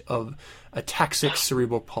age of ataxic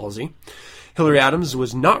cerebral palsy. Hillary Adams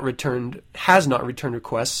has not returned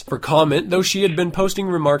requests for comment, though she had been posting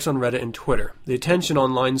remarks on Reddit and Twitter. The attention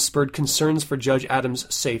online spurred concerns for Judge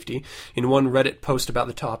Adams' safety. In one Reddit post about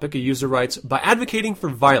the topic, a user writes, "By advocating for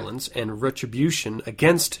violence and retribution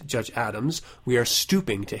against Judge Adams, we are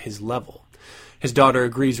stooping to his level." His daughter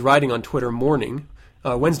agrees, writing on Twitter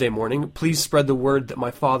Wednesday morning, "Please spread the word that my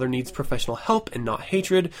father needs professional help and not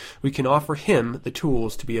hatred. We can offer him the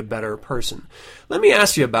tools to be a better person." Let me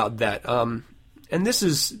ask you about that. And this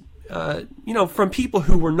is, from people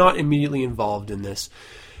who were not immediately involved in this.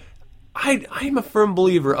 I'm a firm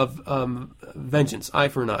believer of vengeance, eye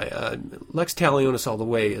for an eye. Lex talionis all the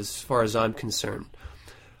way, as far as I'm concerned.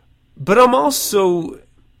 But I'm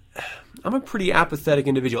a pretty apathetic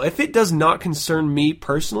individual. If it does not concern me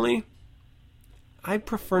personally, I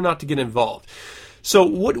prefer not to get involved. So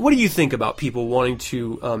what do you think about people wanting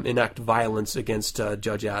to enact violence against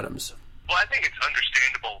Judge Adams? Well, I think it's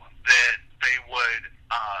understandable that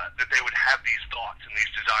they would have these thoughts and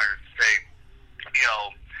these desires to say,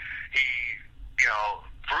 he,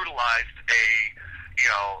 brutalized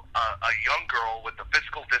a young girl with a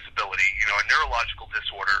physical disability, a neurological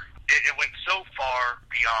disorder. It went so far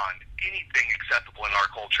beyond anything acceptable in our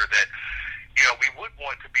culture that, we would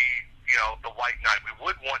want to be, the white knight. We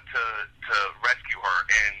would want to rescue her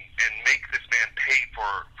and make this man pay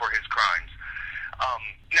for his crimes.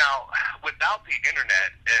 Now, without the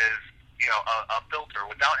internet as, a filter,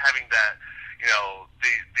 without having that,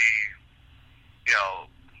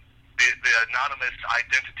 the anonymous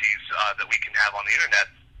identities that we can have on the internet,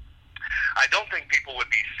 I don't think people would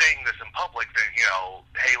be saying this in public that,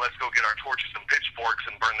 hey, let's go get our torches and pitchforks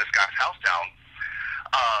and burn this guy's house down.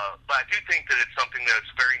 But I do think that it's something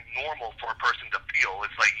that's very normal for a person to feel.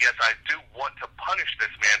 It's like, yes, I do want to punish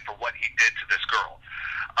this man for what he did to this girl.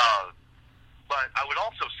 But I would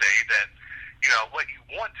also say that, what you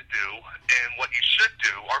want to do and what you should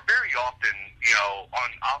do are very often, on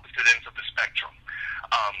opposite ends of the spectrum.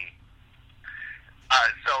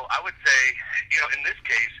 So I would say, in this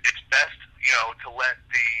case, it's best, to let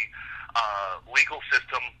the legal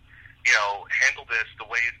system, handle this the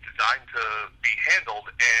way it's designed to be handled,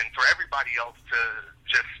 and for everybody else to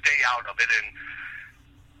just stay out of it and,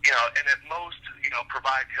 and at most,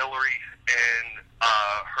 provide Hillary and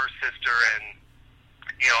her sister and,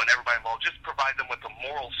 and everybody involved, just provide them with the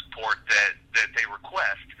moral support that they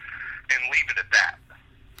request and leave it at that.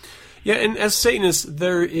 Yeah, and as Satanists,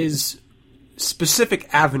 there is specific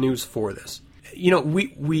avenues for this.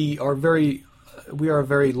 We are very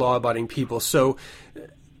law-abiding people, so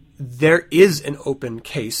there is an open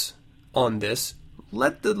case on this.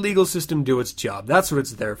 Let the legal system do its job. That's what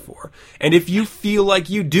it's there for. And if you feel like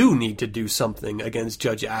you do need to do something against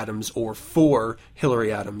Judge Adams or for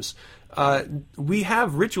Hillary Adams, we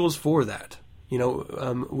have rituals for that.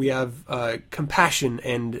 We have compassion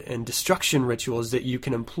and destruction rituals that you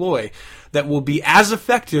can employ that will be as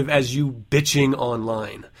effective as you bitching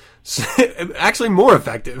online. So, actually more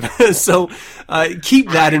effective. So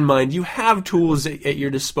keep that in mind. You have tools at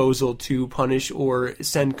your disposal to punish or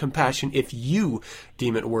send compassion if you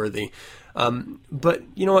deem it worthy. But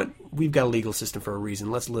you know what? We've got a legal system for a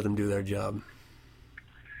reason. Let's let them do their job.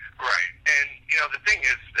 Right. And, the thing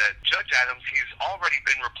is that Judge Adams, he's already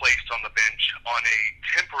been replaced on the bench on a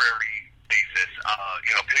temporary basis,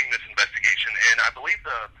 pending this investigation. And I believe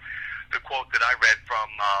the quote that I read from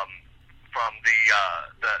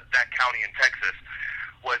that county in Texas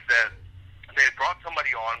was that they had brought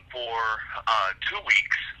somebody on for 2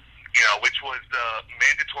 weeks, which was the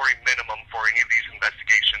mandatory minimum for any of these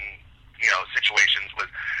investigation, situations was,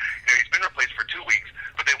 he's been replaced for 2 weeks,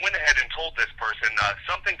 but they went ahead and told this person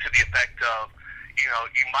something to the effect of,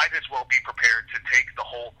 you might as well be prepared to take the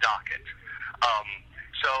whole docket.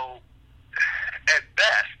 So at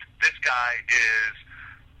best, this guy is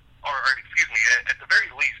or excuse me, at the very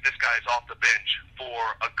least, this guy's off the bench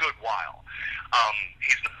for a good while.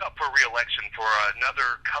 He's not up for re-election for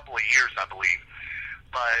another couple of years, I believe,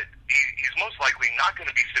 but he's most likely not going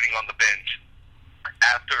to be sitting on the bench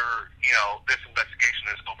after, this investigation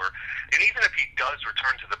is over. And even if he does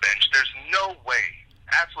return to the bench, there's no way,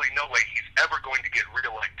 absolutely no way, he's ever going to get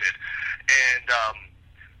reelected. And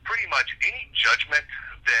pretty much any judgment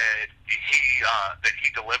that he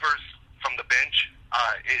delivers from the bench,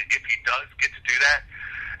 if he does get to do that,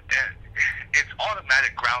 it's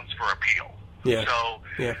automatic grounds for appeal. Yeah. So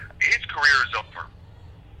yeah. His career is over.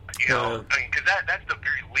 Because that's the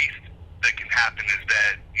very least that can happen is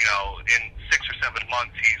that in 6 or 7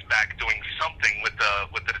 months he's back doing something with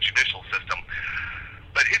the judicial system.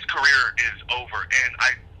 But his career is over, and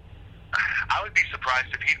I would be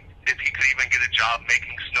surprised if he could even get a job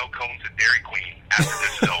making snow cones at Dairy Queen after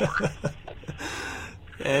this is over.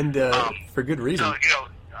 And for good reason. So,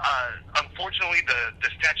 unfortunately, the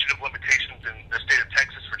statute of limitations in the state of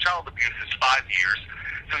Texas for child abuse is 5 years.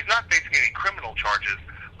 So he's not facing any criminal charges,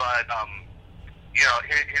 but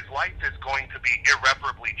his life is going to be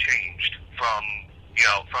irreparably changed from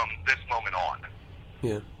this moment on.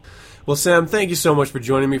 Yeah. Well, Sam, thank you so much for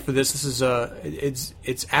joining me for this. This is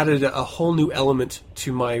it's added a whole new element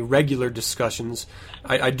to my regular discussions.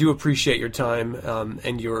 I do appreciate your time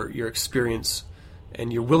and your experience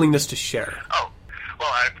and your willingness to share. Oh, well,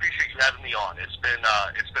 I appreciate you having me on. It's been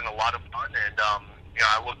a lot of fun, and I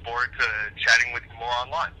look forward to chatting with you more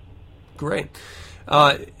online. Great.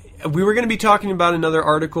 We were going to be talking about another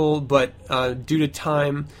article, but due to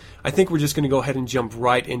time, I think we're just going to go ahead and jump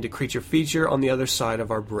right into Creature Feature on the other side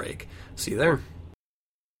of our break. See you there.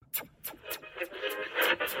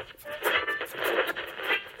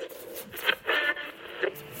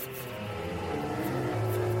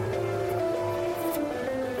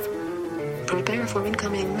 Prepare for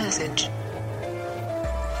incoming message.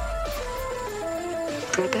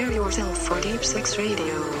 Prepare yourself for Deep Six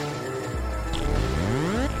Radio.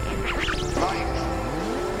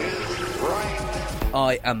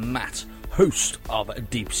 I am Matt, host of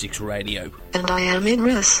Deep Six Radio. And I am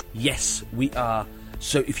Inris. Yes, we are.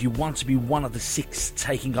 So if you want to be one of the 6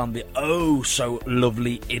 taking on the oh so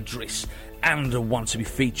lovely Idris and want to be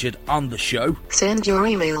featured on the show, send your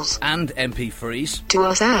emails and MP3s to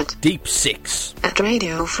us at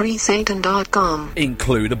deep6@radiofreesatan.com.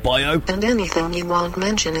 Include a bio and anything you want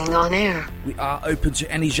mentioning on air. We are open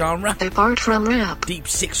to any genre apart from rap. Deep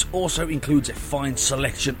Six also includes a fine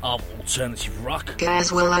selection of alternative rock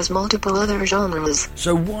as well as multiple other genres.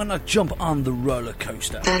 So why not jump on the roller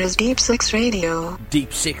coaster? That is Deep Six Radio.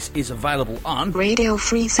 Deep Six is available on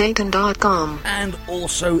radiofreesatan.com and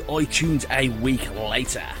also iTunes a week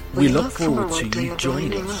later. We look forward to you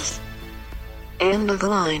joining us. End of the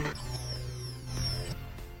line.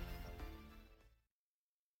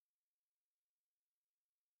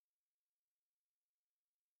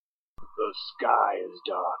 The sky is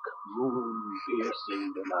dark, moon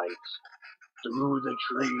piercing the night. Through the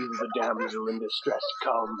trees the damsel in distress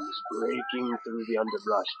comes, breaking through the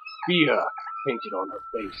underbrush, fear painted on her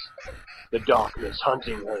face. The darkness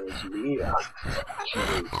hunting her is near. She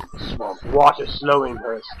waits in the swamp, water slowing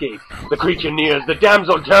her escape. The creature nears, the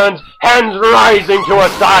damsel turns, hands rising to her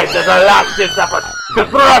sides as a last-ditch effort to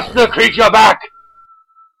thrust the creature back.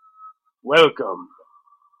 Welcome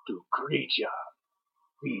to Creature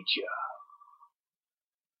Feature.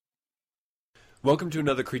 Welcome to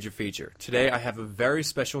another Creature Feature. Today I have a very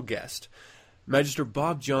special guest, Magister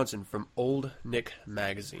Bob Johnson from Old Nick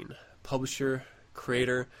Magazine, publisher,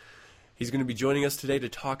 creator. He's going to be joining us today to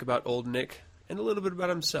talk about Old Nick and a little bit about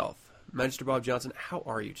himself. Magister Bob Johnson, how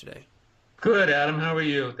are you today? Good, Adam. How are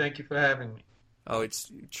you? Thank you for having me. Oh,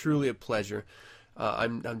 it's truly a pleasure.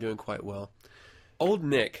 I'm doing quite well. Old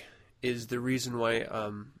Nick is the reason why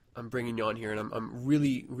I'm bringing you on here, and I'm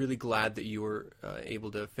really, really glad that you were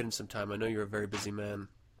able to fit in some time. I know you're a very busy man.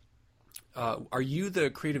 Are you the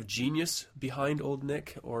creative genius behind Old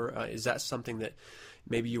Nick, or is that something that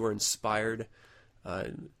maybe you were inspired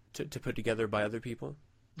to put together by other people?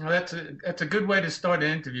 Well, that's a good way to start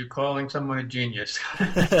an interview, calling someone a genius.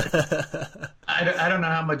 I don't know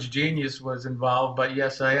how much genius was involved, but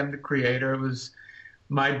yes, I am the creator. It was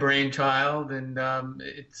my brainchild, and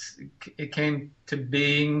it came to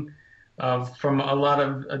being from a lot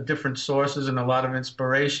of different sources and a lot of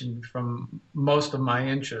inspiration from most of my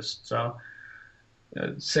interests. So,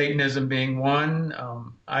 Satanism being one.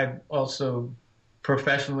 I also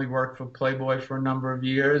professionally worked for Playboy for a number of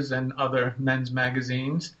years and other men's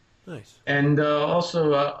magazines. Nice. And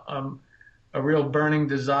also a real burning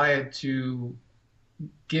desire to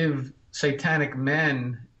give satanic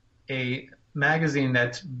men a magazine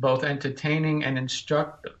that's both entertaining and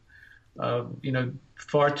instructive.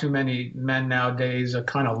 Far too many men nowadays are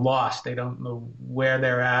kind of lost. They don't know where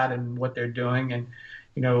they're at and what they're doing. And,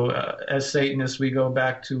 as Satanists, we go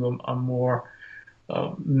back to a more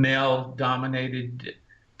male-dominated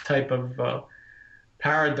type of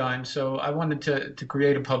paradigm. So I wanted to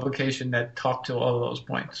create a publication that talked to all of those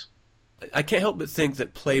points. I can't help but think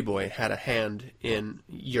that Playboy had a hand in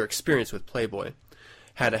your experience with Playboy,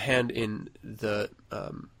 had a hand in the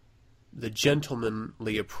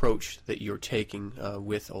gentlemanly approach that you're taking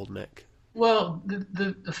with Old Nick. Well,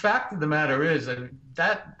 the fact of the matter is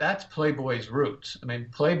that's Playboy's roots. I mean,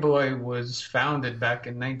 Playboy was founded back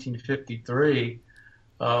in 1953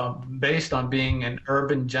 based on being an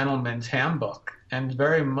urban gentleman's handbook, and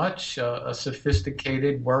very much a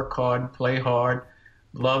sophisticated, work hard, play hard,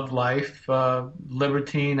 love life,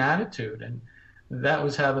 libertine attitude. And that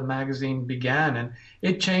was how the magazine began. And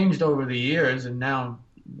it changed over the years, and now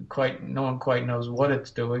no one quite knows what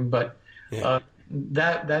it's doing, but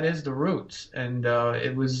that is the roots. And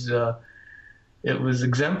it was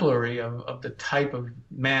exemplary of the type of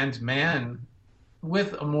man's man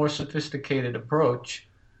with a more sophisticated approach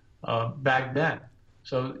back then.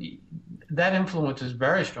 So that influence is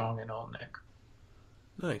very strong in Old Nick.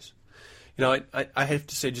 Nice. I have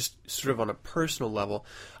to say, just sort of on a personal level,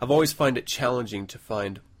 I've always find it challenging to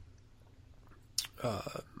find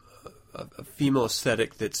a female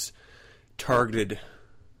aesthetic that's targeted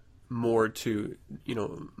more to,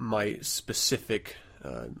 my specific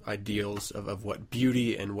ideals of what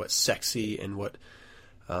beauty and what's sexy and what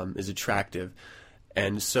is attractive.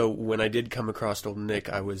 And so when I did come across Old Nick,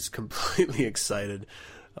 I was completely excited,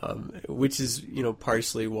 which is,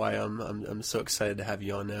 partially why I'm so excited to have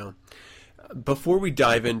you on now. Before we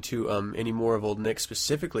dive into any more of Old Nick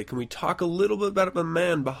specifically, can we talk a little bit about the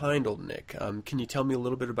man behind Old Nick? Can you tell me a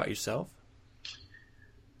little bit about yourself?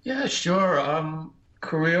 Yeah, sure.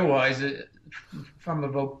 Career-wise, from a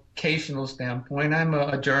vocational standpoint, I'm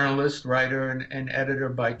a journalist, writer, and editor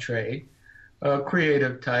by trade, a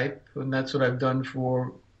creative type, and that's what I've done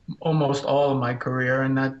for almost all of my career.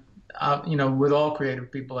 And that, with all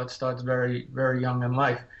creative people, that starts very, very young in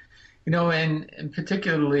life. And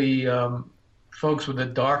particularly folks with a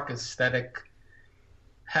dark aesthetic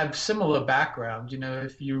have similar backgrounds.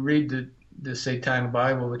 If you read the Satanic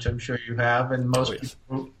Bible, which I'm sure you have, and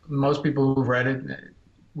most people who've read it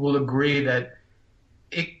will agree that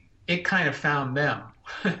it kind of found them.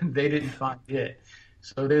 They didn't find it.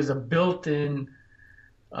 So there's a built-in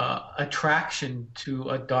attraction to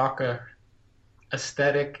a darker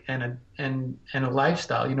aesthetic and a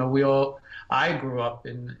lifestyle. I grew up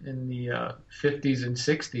in the 50s and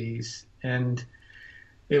 60s, and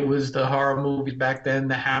it was the horror movies back then,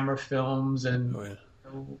 the Hammer films, and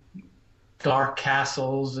Dark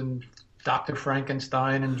Castles, and Dr.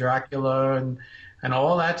 Frankenstein, and Dracula, and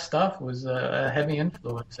all that stuff was a heavy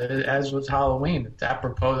influence, as was Halloween. It's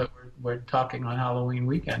apropos that we're talking on Halloween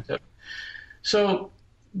weekend. So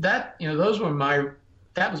that,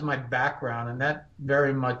 that was my background, and that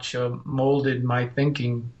very much molded my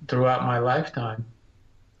thinking throughout my lifetime.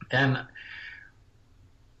 And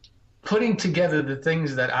putting together the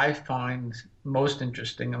things that I find most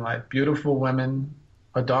interesting in life: beautiful women,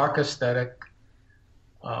 a dark aesthetic,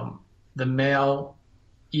 the male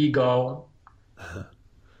ego,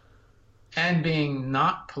 and being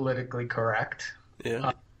not politically correct.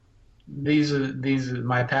 Yeah. These are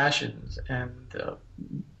my passions, and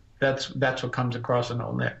that's what comes across in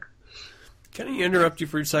Old Nick. Can I interrupt you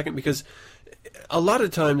for a second? Because a lot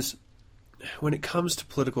of times when it comes to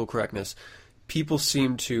political correctness, people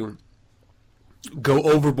seem to go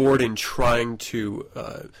overboard in trying to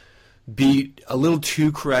be a little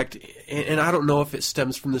too correct. And I don't know if it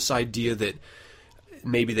stems from this idea that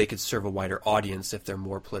maybe they could serve a wider audience if they're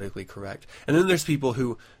more politically correct. And then there's people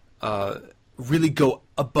who really go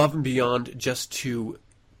above and beyond just to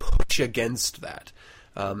push against that.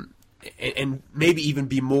 And maybe even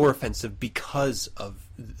be more offensive because of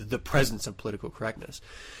the presence of political correctness.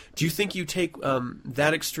 Do you think you take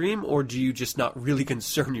that extreme, or do you just not really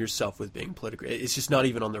concern yourself with being political? It's just not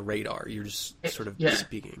even on the radar. You're just sort of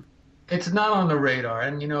speaking. It's not on the radar.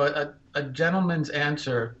 And, a gentleman's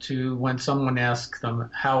answer to when someone asks them,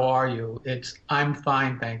 how are you? It's, I'm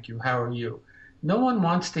fine, thank you. How are you? No one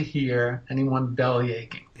wants to hear anyone belly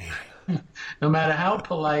aching. No matter how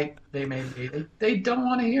polite they may be, they don't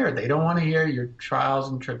want to hear it. They don't want to hear your trials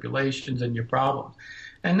and tribulations and your problems.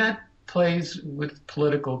 And that plays with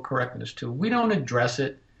political correctness too. We don't address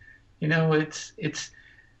it. It's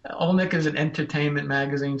Old Nick is an entertainment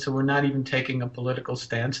magazine, so we're not even taking a political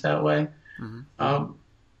stance that way. Mm-hmm.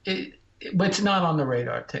 it's not on the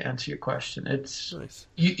radar, to answer your question. It's Nice.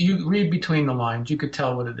 you read between the lines. You could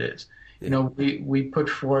tell what it is. Yeah. You know, we put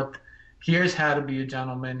forth, here's how to be a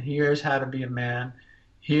gentleman. Here's how to be a man.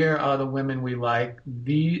 Here are the women we like.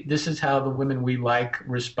 This is how the women we like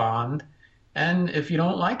respond. And if you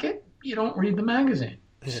don't like it, you don't read the magazine.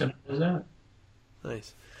 Yeah. Simple as that.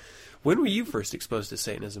 Nice. When were you first exposed to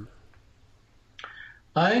Satanism?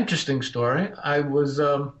 Interesting story. I was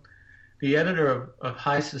the editor of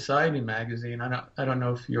High Society magazine. I don't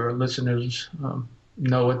know if your listeners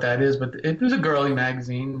know what that is, but it was a girly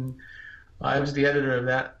magazine. I was the editor of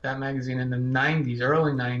that magazine in the 90s,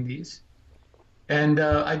 early 90s. And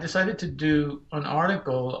I decided to do an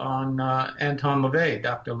article on Anton LaVey,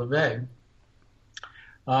 Dr. LaVey.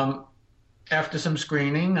 After some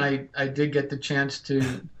screening, I did get the chance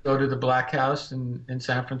to go to the Black House in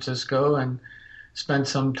San Francisco and spent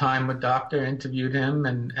some time with Doctor, interviewed him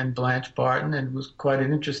and Blanche Barton, and it was quite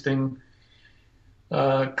an interesting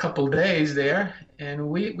couple days there. And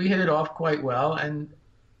we hit it off quite well. And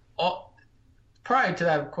prior to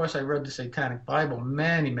that, of course, I read the Satanic Bible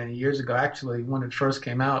many, many years ago, actually, when it first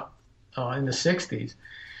came out in the 60s.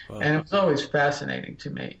 Wow. And it was always fascinating to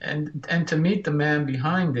me. And to meet the man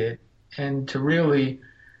behind it and to really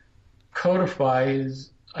codify his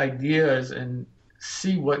ideas and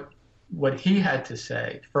see what he had to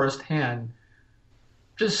say firsthand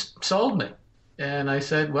just sold me. And I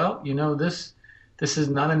said, well, you know, this is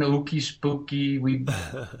not an ooky spooky, we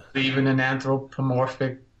believe in an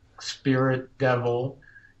anthropomorphic spirit devil.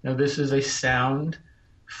 You know, this is a sound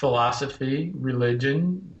philosophy,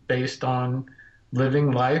 religion based on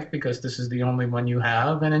living life because this is the only one you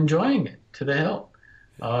have and enjoying it to the hilt.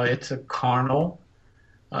 It's a carnal,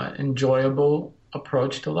 enjoyable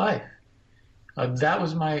approach to life.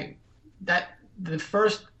 The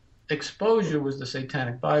first exposure was the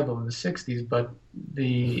Satanic Bible in the 60s, but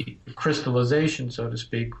the crystallization, so to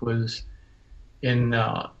speak, was in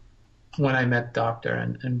when I met Doctor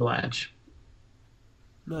and Blanche.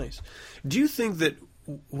 Nice. Do you think that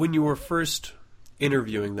when you were first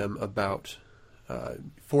interviewing them about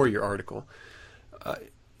for your article,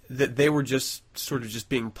 that they were just sort of just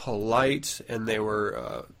being polite and they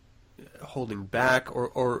were holding back,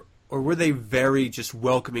 or were they very just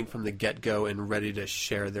welcoming from the get-go and ready to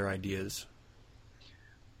share their ideas?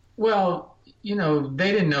 Well, you know,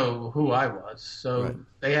 they didn't know who I was, so right.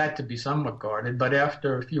 They had to be somewhat guarded. But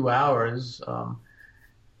after a few hours,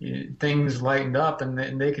 things lightened up,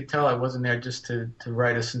 and they could tell I wasn't there just to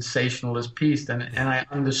write a sensationalist piece. And I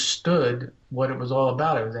understood what it was all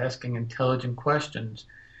about. I was asking intelligent questions,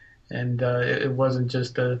 and it wasn't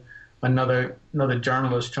just another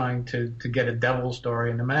journalist trying to get a devil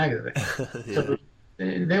story in the magazine. Yeah. So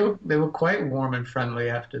they were quite warm and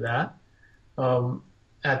friendly after that.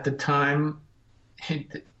 At the time,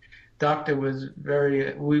 Doctor was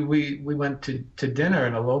very. We went to dinner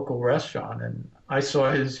in a local restaurant, and I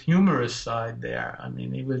saw his humorous side there. I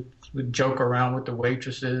mean, he would joke around with the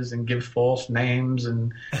waitresses and give false names,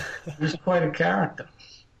 and he was quite a character.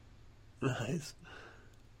 Nice.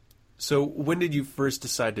 So when did you first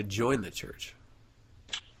decide to join the church?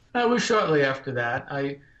 It was shortly after that.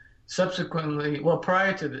 I subsequently, well,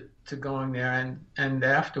 prior to going there and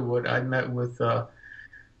afterward, I met with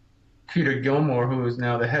Peter Gilmore, who is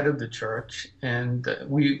now the head of the church, and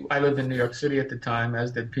I lived in New York City at the time,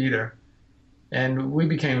 as did Peter, and we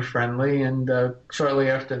became friendly. And shortly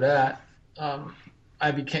after that,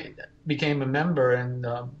 I became a member, and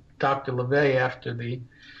Dr. LaVey, after the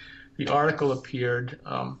article appeared,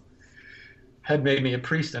 had made me a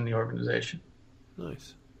priest in the organization.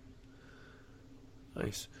 Nice.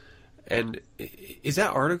 Nice. And is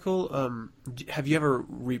that article, have you ever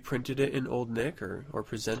reprinted it in Old Nick or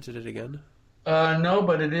presented it again? No,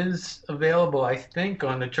 but it is available, I think,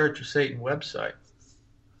 on the Church of Satan website.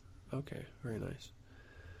 Okay, very nice.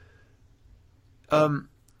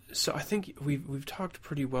 So I think we've talked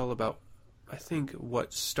pretty well about, I think,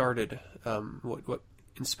 what started, what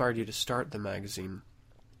inspired you to start the magazine.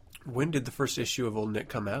 When did the first issue of Old Nick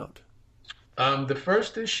come out? The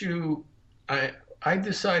first issue, I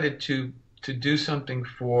decided to do something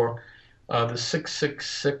for the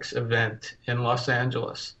 666 event in Los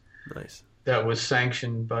Angeles. Nice. That was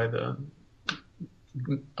sanctioned by the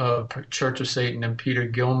Church of Satan and Peter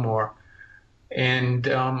Gilmore. And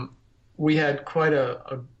we had quite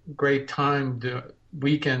a great time the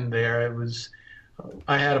weekend there.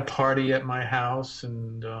 I had a party at my house,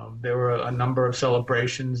 and there were a number of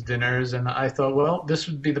celebrations, dinners, and I thought, well, this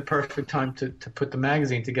would be the perfect time to put the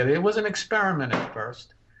magazine together. It was an experiment at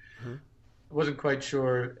first. Mm-hmm. I wasn't quite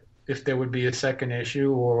sure if there would be a second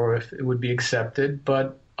issue or if it would be accepted,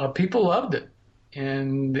 but people loved it.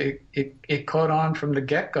 and it caught on from the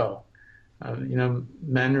get-go.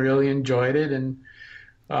 Men really enjoyed it, and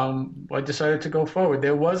I decided to go forward.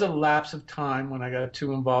 There was a lapse of time when I got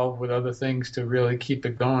too involved with other things to really keep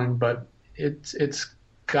it going, but it's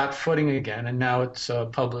got footing again, and now it's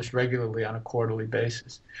published regularly on a quarterly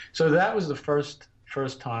basis. So that was the first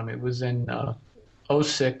time. It was in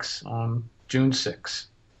 '06 on June 6th.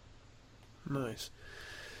 Nice.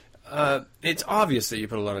 It's obvious that you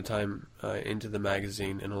put a lot of time into the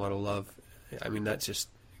magazine and a lot of love. I mean, that just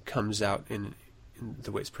comes out in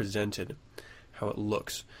the way it's presented, how it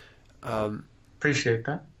looks. Appreciate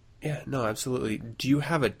that. Yeah, no, absolutely. Do you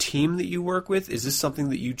have a team that you work with? Is this something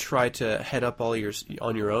that you try to head up on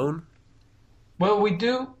your own? Well, we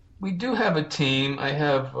do have a team. I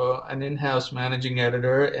have an in-house managing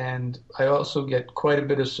editor, and I also get quite a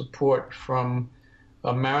bit of support from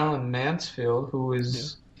Marilyn Mansfield, who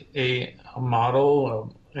is a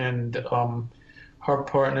model, and her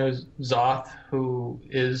partner Zoth, who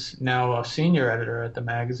is now a senior editor at the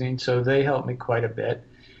magazine. So they help me quite a bit.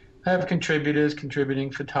 I have contributors,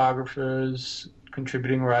 contributing photographers,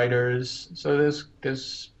 contributing writers. So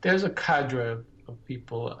there's a cadre of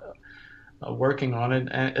people working on it,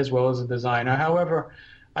 as well as a designer. However,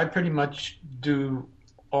 I pretty much do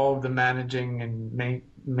all of the managing and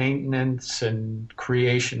maintenance and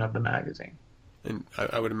creation of the magazine. And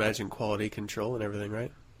I would imagine quality control and everything,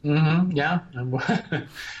 right? Mm-hmm. Yeah.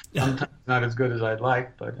 Sometimes not as good as I'd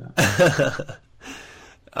like, but.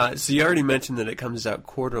 So you already mentioned that it comes out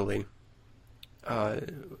quarterly.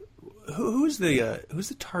 Who's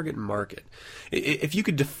the target market? If you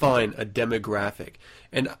could define a demographic,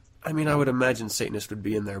 and I mean, I would imagine Satanists would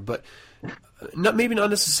be in there, but maybe not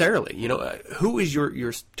necessarily. Who is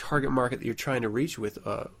your target market that you're trying to reach with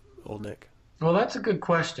Old Nick? Well, that's a good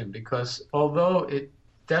question, because although it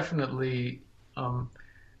definitely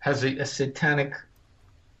has a satanic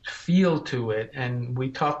feel to it, and we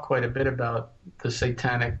talk quite a bit about the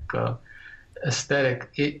satanic aesthetic,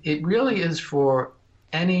 it really is for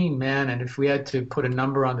any man. And if we had to put a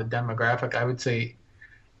number on the demographic, I would say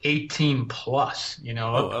 18 plus.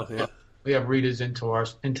 Yeah. We have readers into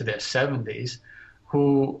their 70s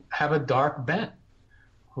who have a dark bent,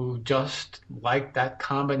 who just like that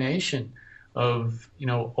combination of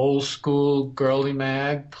old school girly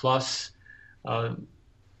mag plus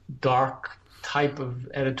dark type of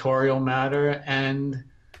editorial matter, and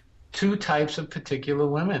two types of particular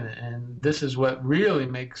women. And this is what really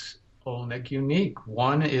makes Old Nick unique.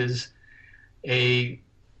 One is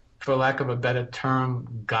for lack of a better term,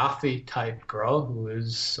 gothy type girl who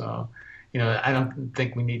is, I don't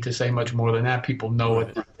think we need to say much more than that. People know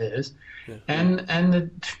what that is. Yeah. And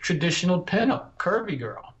the traditional pinup, curvy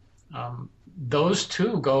girl. Those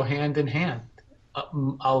two go hand in hand.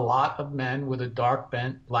 A lot of men with a dark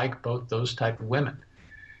bent like both those type of women,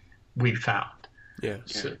 we found. Yeah.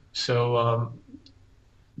 So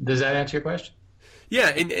does that answer your question? Yeah,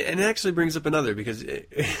 and it actually brings up another, because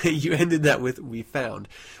you ended that with "we found."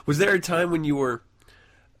 Was there a time when you were,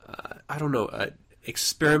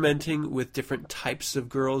 experimenting with different types of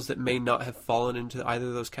girls that may not have fallen into either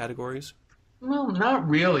of those categories? Well, not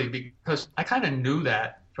really, because I kind of knew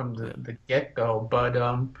that from the get-go, but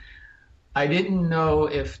I didn't know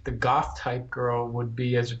if the goth type girl would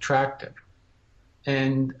be as attractive.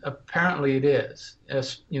 And apparently it is.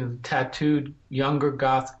 As the tattooed younger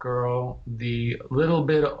goth girl, the little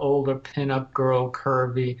bit older pinup girl,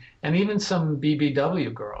 curvy, and even some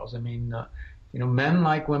BBW girls. I mean, men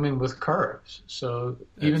like women with curves. So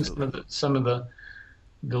even some of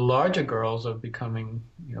the larger girls are becoming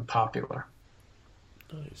popular.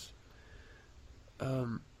 Nice.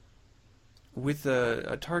 With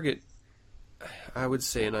a target, I would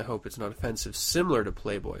say, and I hope it's not offensive, similar to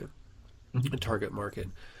Playboy, a target market,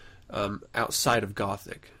 outside of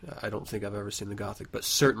Gothic. I don't think I've ever seen the Gothic, but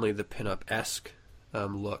certainly the pinup-esque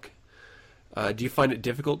look. Do you find it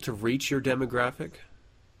difficult to reach your demographic?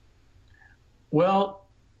 Well,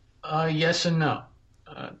 yes and no.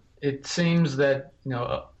 It seems that,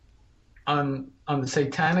 on the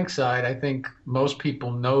satanic side, I think most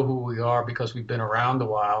people know who we are because we've been around a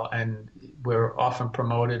while, and we're often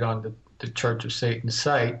promoted on the Church of Satan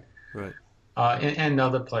site. Right. And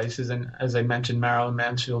other places. And as I mentioned, Marilyn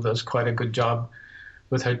Mansfield does quite a good job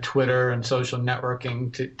with her Twitter and social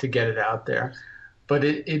networking to get it out there. But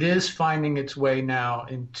it is finding its way now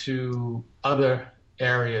into other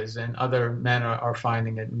areas, and other men are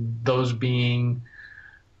finding it. And those being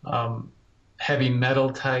heavy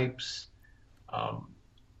metal types,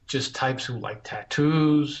 just types who like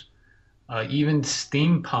tattoos, even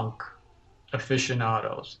steampunk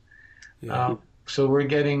aficionados. Yeah. So we're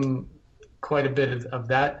getting quite a bit of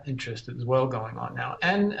that interest as well going on now.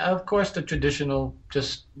 And of course, the traditional,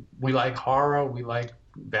 just we like horror, we like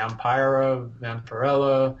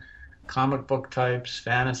vampirella, comic book types,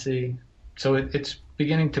 fantasy. So it's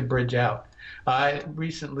beginning to bridge out. I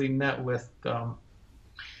recently met with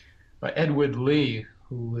Edward Lee,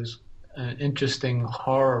 who is an interesting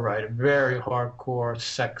horror writer, very hardcore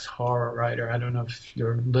sex horror writer. I don't know if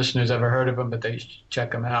your listeners ever heard of him, but they should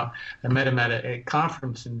check him out. I met him at a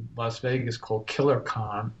conference in Las Vegas called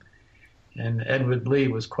KillerCon, and Edward Lee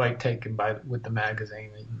was quite taken with the magazine.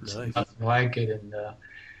 Nice. Nothing like it,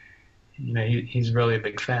 and he's really a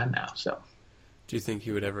big fan now. So, do you think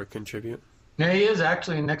he would ever contribute? Yeah, he is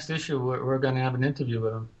actually. Next issue, we're going to have an interview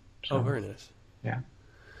with him. So, oh, very nice. Yeah.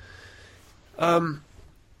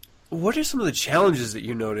 What are some of the challenges that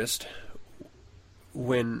you noticed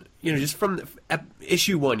when, just from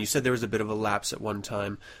issue 1, you said there was a bit of a lapse at one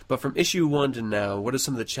time, but from issue 1 to now, what are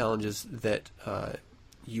some of the challenges that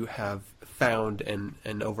you have found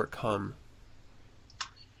and overcome?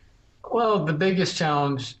 Well, the biggest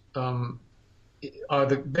challenges are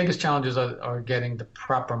getting the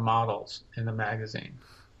proper models in the magazine.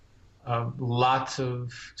 Lots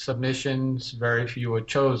of submissions, very few are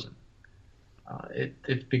chosen.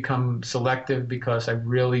 It's become selective because I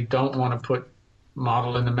really don't want to put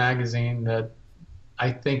model in the magazine that I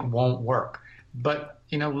think won't work. But,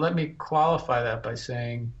 let me qualify that by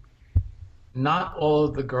saying not all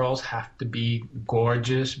of the girls have to be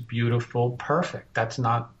gorgeous, beautiful, perfect. That's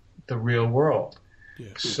not the real world. Yeah.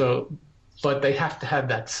 So, but they have to have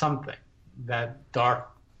that something, that dark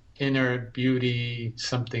inner beauty,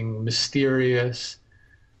 something mysterious,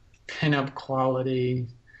 pinup quality.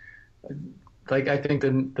 Like, I think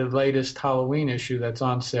the latest Halloween issue that's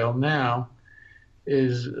on sale now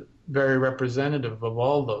is very representative of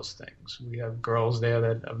all those things. We have girls there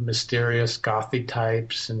that are mysterious, gothy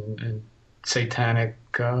types and satanic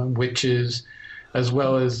witches, as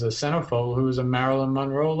well as a centerfold who is a Marilyn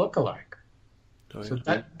Monroe lookalike. Oh, yeah.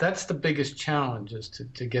 So that's the biggest challenge, is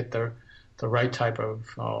to get the right type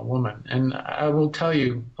of woman. And I will tell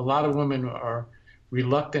you, a lot of women are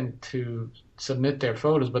reluctant to submit their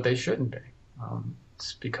photos, but they shouldn't be.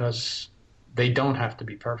 It's because they don't have to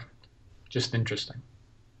be perfect. Just interesting.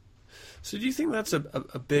 So do you think that's a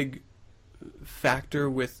big factor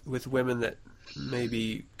with women that may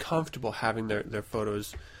be comfortable having their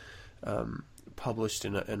photos published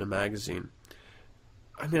in a magazine?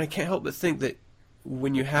 I mean, I can't help but think that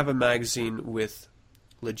when you have a magazine with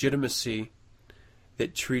legitimacy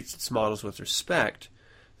that treats its models with respect,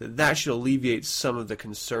 that should alleviate some of the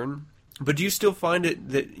concern. But do you still find it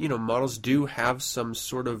that, models do have some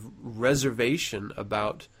sort of reservation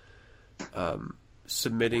about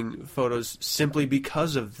submitting photos simply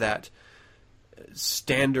because of that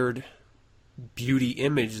standard beauty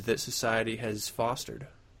image that society has fostered?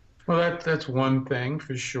 Well, that's one thing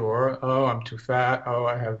for sure. Oh, I'm too fat. Oh,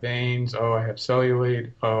 I have veins. Oh, I have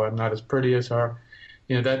cellulite. Oh, I'm not as pretty as her.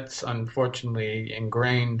 That's unfortunately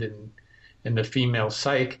ingrained in the female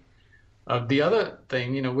psyche. The other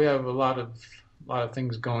thing, we have a lot of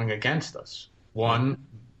things going against us. 1,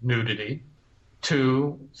 nudity.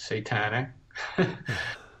 2, satanic.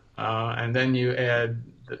 And then you add,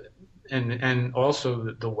 and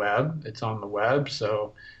also the web. It's on the web,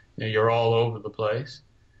 so you're all over the place.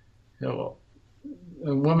 So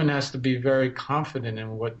a woman has to be very confident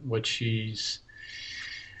in what she's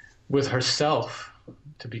with herself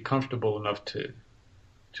to be comfortable enough to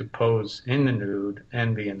pose in the nude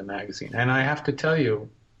and be in the magazine. And I have to tell you,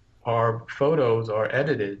 our photos are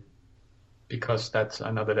edited because that's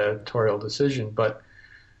another editorial decision. But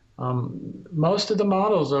most of the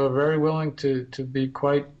models are very willing to be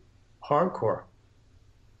quite hardcore.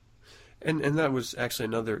 And that was actually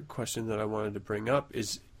another question that I wanted to bring up,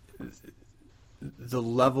 is the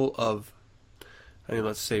level of,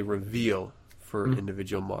 let's say, reveal for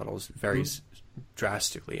individual models varies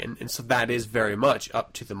drastically, and so that is very much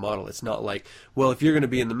up to the model. It's not like, well, if you're going to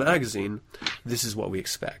be in the magazine, this is what we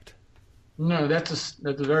expect. No, that's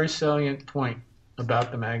a very salient point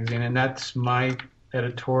about the magazine, and that's my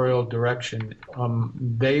editorial direction.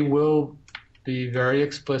 They will be very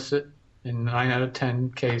explicit in 9 out of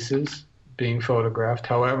 10 cases being photographed.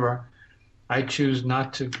 However, I choose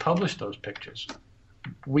not to publish those pictures.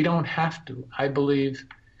 We don't have to. I believe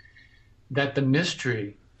that the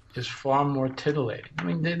mystery is far more titillating. I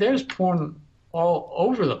mean, there's porn all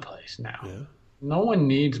over the place now. Yeah. No one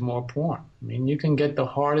needs more porn. I mean, you can get the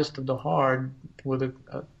hardest of the hard with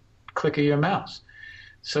a click of your mouse.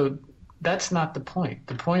 So that's not the point.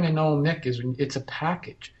 The point in Old Nick is it's a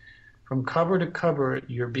package. From cover to cover,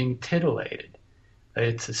 you're being titillated.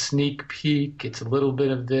 It's a sneak peek. It's a little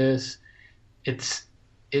bit of this. it's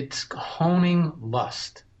honing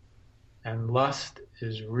lust, and lust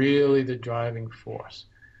is really the driving force.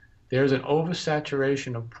 There's an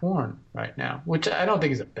oversaturation of porn right now, which I don't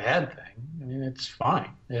think is a bad thing. I mean, it's fine.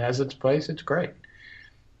 It has its place. It's great.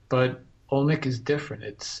 But Olnick is different.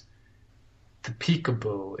 It's the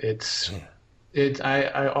peekaboo.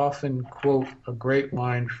 I often quote a great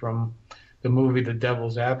line from the movie The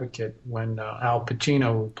Devil's Advocate when Al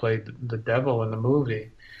Pacino, who played the devil in the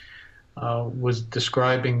movie, was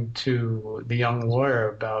describing to the young lawyer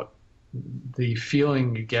about the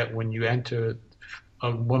feeling you get when you enter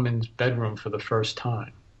a woman's bedroom for the first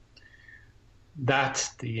time.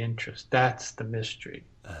 That's the interest. That's the mystery.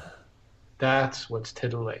 That's what's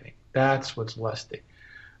titillating. That's what's lusty.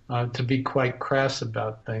 To be quite crass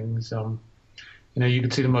about things, you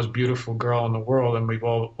can see the most beautiful girl in the world, and we've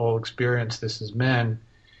all experienced this as men.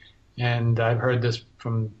 And I've heard this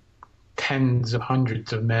from tens of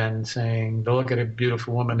hundreds of men saying, they'll look at a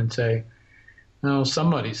beautiful woman and say, no,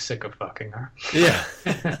 somebody's sick of fucking her. Yeah.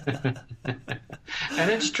 And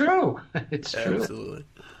it's true. It's true. Absolutely.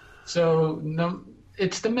 So, no,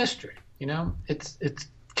 it's the mystery, It's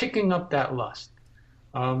kicking up that lust.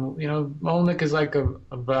 Olnick is like a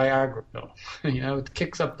Viagra pill. It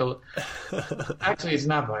kicks up the... Actually, it's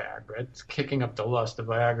not Viagra. It's kicking up the lust. The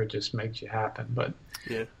Viagra just makes you happen, but...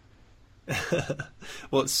 Yeah.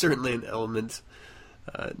 Well, it's certainly an element,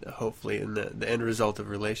 hopefully, in the end result of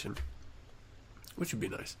relation, which would be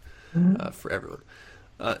nice for everyone.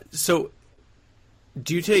 So,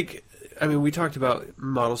 do you take... I mean, we talked about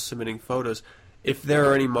models submitting photos. If there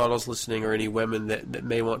are any models listening or any women that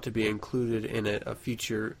may want to be included in a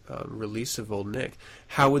future release of Old Nick,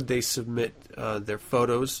 how would they submit their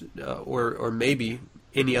photos or maybe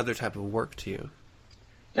any other type of work to you?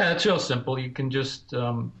 Yeah, it's real simple. You can just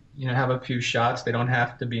have a few shots. They don't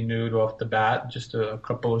have to be nude off the bat, just a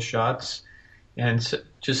couple of shots. And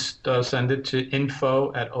just send it to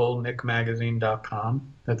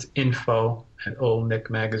info@oldnickmagazine.com. That's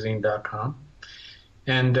info@oldnickmagazine.com.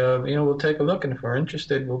 And, we'll take a look, and if we're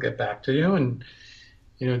interested, we'll get back to you. And,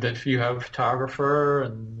 that if you have a photographer,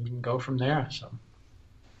 and we can go from there. So,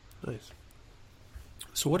 nice.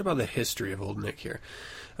 So what about the history of Old Nick here?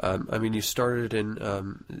 You started in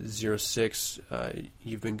 06.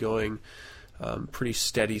 You've been going pretty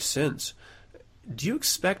steady since. Do you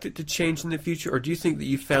expect it to change in the future, or do you think that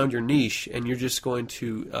you found your niche and you're just going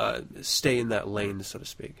to stay in that lane, so to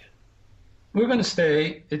speak? We're going to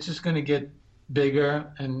stay. It's just going to get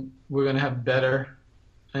bigger, and we're going to have better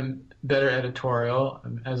editorial.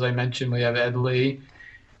 As I mentioned, we have Ed Lee,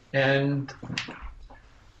 and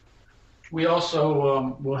we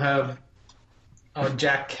also will have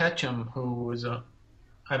Jack Ketchum, who was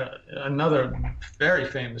another very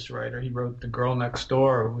famous writer. He wrote The Girl Next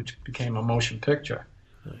Door, which became a motion picture.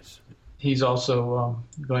 Nice. He's also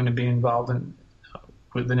going to be involved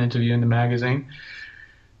with an interview in the magazine.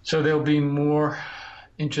 So there'll be more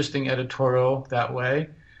interesting editorial that way.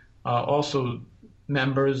 Also,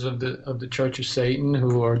 members of the Church of Satan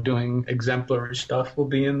who are doing exemplary stuff will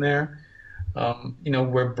be in there.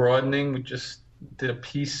 We're broadening. We just did a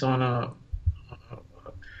piece on a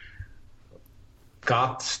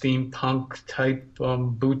goth steampunk type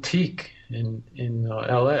boutique in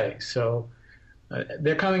LA. So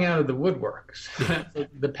they're coming out of the woodworks.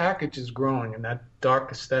 The package is growing, and that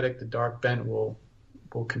dark aesthetic, the dark bent, will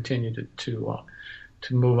continue to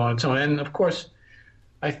move on its own. And of course,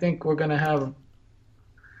 I think we're going to have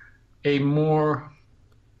a more,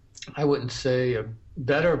 I wouldn't say a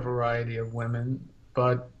better variety of women,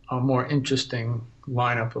 but a more interesting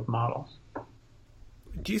lineup of models.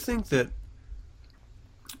 Do you think that,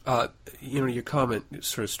 your comment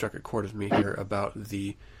sort of struck a chord with me here about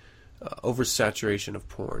the oversaturation of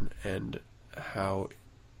porn and how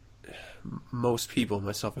most people,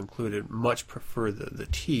 myself included, much prefer the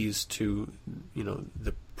tease to,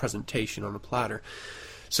 the presentation on a platter.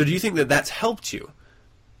 So do you think that that's helped you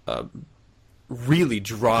really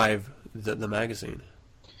drive the magazine?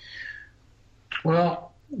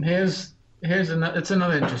 Well, it's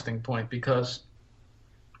another interesting point, because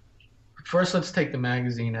first let's take the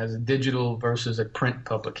magazine as a digital versus a print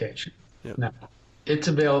publication. Yep. Now, it's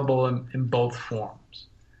available in both forms,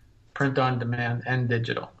 print on demand and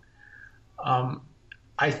digital.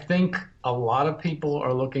 I think a lot of people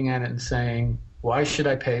are looking at it and saying, why should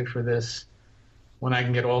I pay for this when I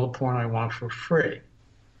can get all the porn I want for free?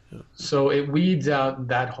 Yeah. So it weeds out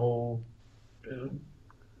that whole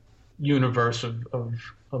universe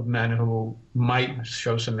of men who might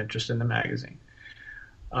show some interest in the magazine.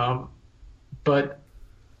 But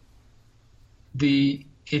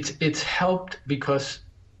it's helped because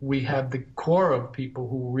we have the core of people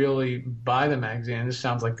who really buy the magazine. This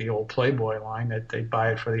sounds like the old Playboy line that they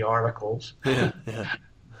buy it for the articles. Yeah.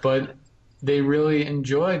 But they really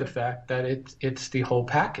enjoy the fact that it's the whole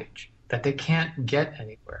package that they can't get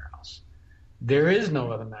anywhere else. There is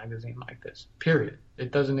no other magazine like this, period.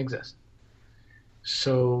 It doesn't exist.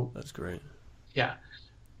 So that's great. Yeah.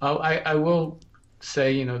 I will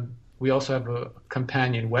say, we also have a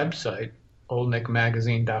companion website,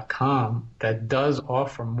 oldnickmagazine.com, that does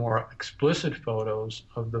offer more explicit photos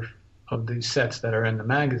of the sets that are in the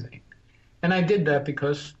magazine. And I did that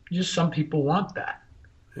because just some people want that.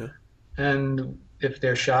 Yeah. And if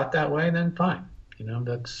they're shot that way, then fine.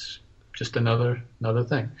 That's just another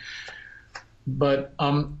thing. But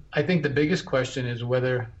I think the biggest question is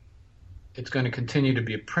whether it's going to continue to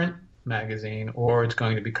be a print magazine or it's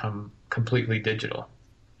going to become completely digital.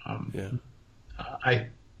 I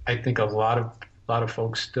think a lot of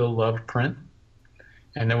folks still love print,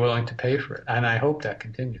 and they're willing to pay for it. And I hope that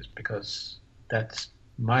continues because that's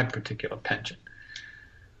my particular penchant.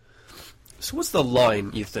 So what's the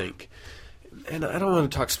line, you think? And I don't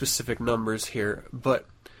want to talk specific numbers here, but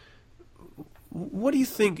what do you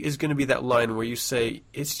think is going to be that line where you say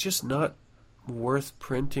it's just not worth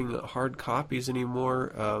printing hard copies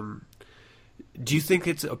anymore? Do you think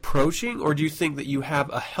it's approaching, or do you think that you have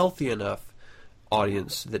a healthy enough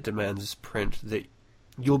audience that demands print that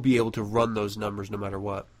you'll be able to run those numbers no matter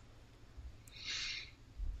what?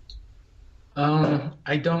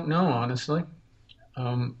 I don't know, honestly.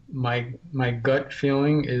 My gut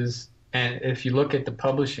feeling is, and if you look at the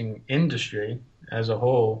publishing industry as a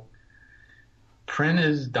whole, print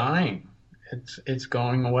is dying. It's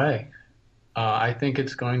going away. I think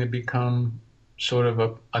it's going to become sort of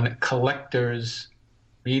a collector's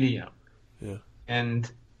medium. Yeah.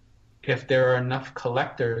 And if there are enough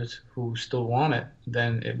collectors who still want it,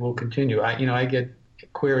 then it will continue. I get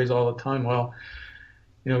queries all the time. Well,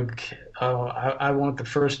 I want the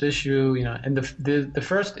first issue. And the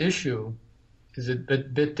first issue is a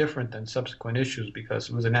bit different than subsequent issues because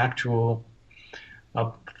it was an actual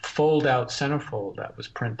fold-out centerfold that was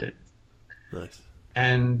printed. Nice.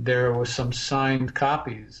 And there were some signed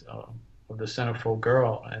copies of the Centerfold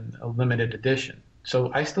Girl and a limited edition. So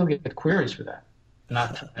I still get queries for that.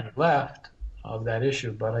 Not too many left of that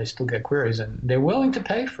issue, but I still get queries, and they're willing to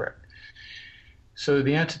pay for it. So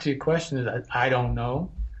the answer to your question is I don't know.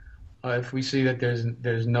 If we see that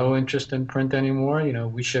there's no interest in print anymore,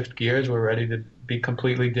 we shift gears. We're ready to be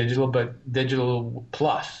completely digital, but digital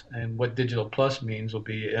plus. And what digital plus means will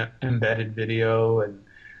be embedded video and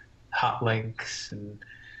hot links, and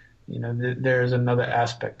there's another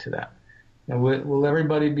aspect to that. And will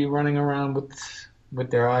everybody be running around with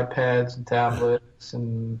their iPads and tablets?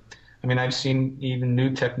 And I've seen even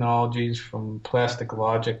new technologies from Plastic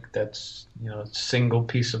Logic that's a single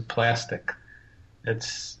piece of plastic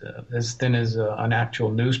that's as thin as an actual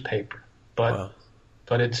newspaper, but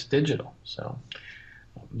it's digital, so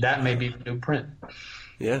that may be the new print.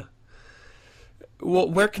 Yeah. Well,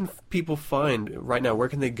 where can people find right now? Where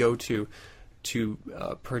can they go to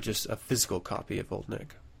purchase a physical copy of Old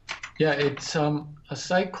Nick? Yeah, it's a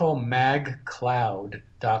site called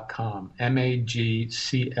magcloud.com,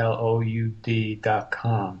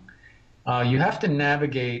 magcloud.com. You have to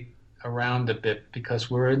navigate around a bit because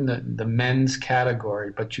we're in the men's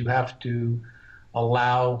category, but you have to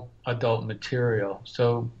allow adult material.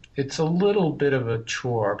 So it's a little bit of a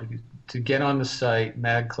chore. To get on the site,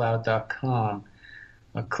 magcloud.com,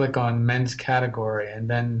 click on men's category, and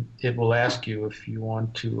then it will ask you if you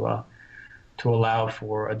want to allow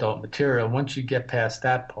for adult material. Once you get past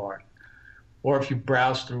that part, or if you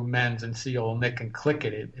browse through men's and see Old Nick and click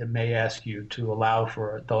it may ask you to allow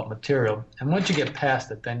for adult material. And once you get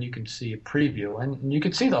past it, then you can see a preview, and you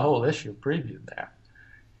can see the whole issue previewed there.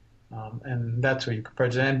 And that's where you can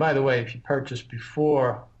purchase it. And by the way, if you purchase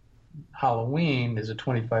before Halloween, there's a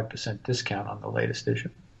 25% discount on the latest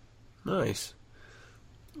issue. Nice.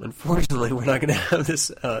 Unfortunately, we're not going to have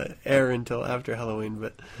this air until after Halloween,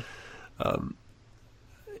 but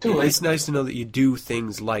it's nice to know that you do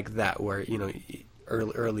things like that where,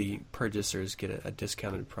 early purchasers get a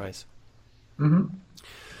discounted price. Mm-hmm.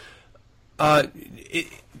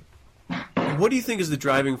 What do you think is the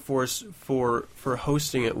driving force for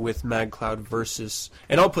hosting it with MagCloud versus,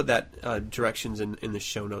 and I'll put that directions in the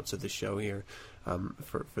show notes of the show here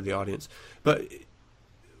for the audience, but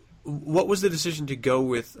what was the decision to go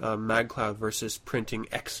with MagCloud versus printing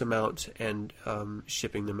X amount and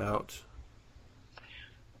shipping them out?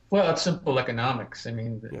 Well, it's simple economics.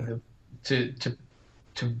 To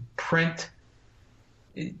print,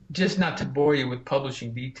 just not to bore you with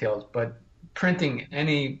publishing details, but printing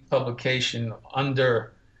any publication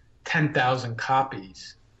under 10,000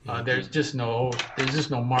 copies. There's just no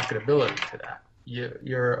marketability to that.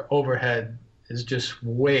 Your overhead is just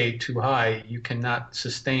way too high. You cannot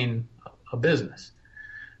sustain a business.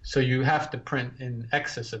 So you have to print in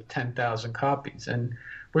excess of 10,000 copies, and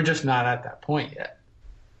we're just not at that point yet.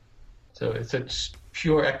 So it's a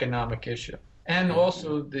pure economic issue. And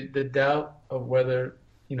also the doubt of whether,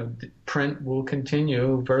 print will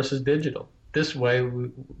continue versus digital. This way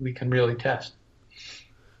we can really test.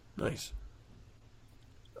 Nice.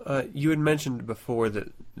 You had mentioned before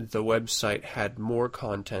that the website had more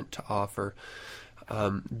content to offer.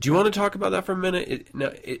 Do you want to talk about that for a minute?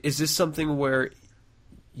 Now, is this something where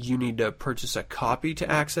you need to purchase a copy to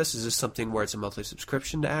access? Is this something where it's a monthly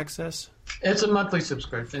subscription to access? It's a monthly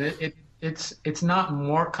subscription. It's not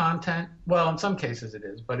more content. Well, in some cases it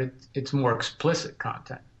is, but it's more explicit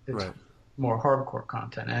content. It's more hardcore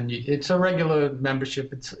content, and it's a regular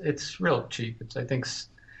membership. It's real cheap. It's, I think,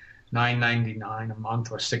 $9.99 a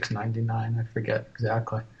month or $6.99. I forget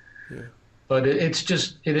exactly. Yeah. But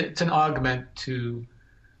it's an augment to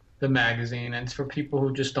the magazine, and it's for people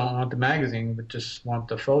who just don't want the magazine but just want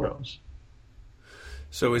the photos.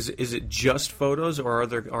 So is it just photos, or are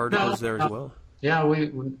there articles there as well? Yeah,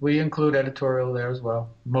 we include editorial there as well.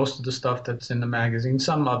 Most of the stuff that's in the magazine,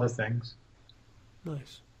 some other things.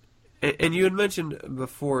 Nice. And you had mentioned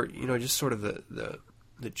before, just sort of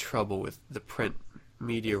the trouble with the print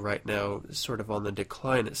media right now is sort of on the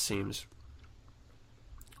decline, it seems.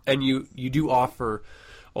 And you do offer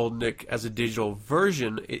Old Nick as a digital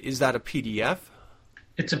version. Is that a PDF?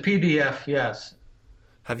 It's a PDF, yes.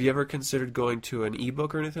 Have you ever considered going to an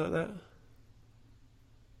ebook or anything like that?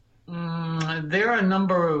 There are a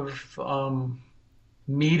number of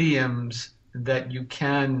mediums that you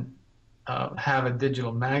can have a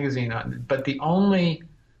digital magazine on, but the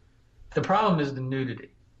problem is the nudity.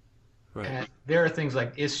 Right. And there are things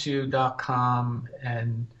like issue.com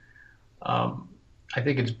and I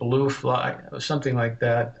think it's Bluefly or something like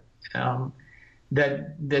that,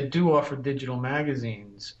 that do offer digital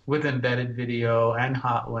magazines with embedded video and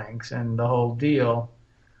hot links and the whole deal.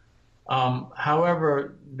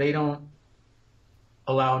 However, they don't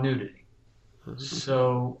allow nudity. Mm-hmm.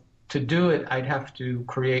 So to do it, I'd have to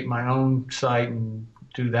create my own site and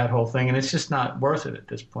do that whole thing, and it's just not worth it at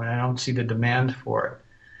this point. I don't see the demand for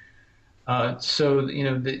it. So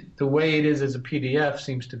the way it is as a PDF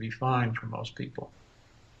seems to be fine for most people.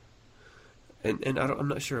 And I'm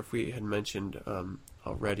not sure if we had mentioned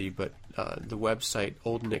already, but the website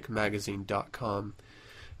oldnickmagazine.com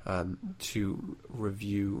to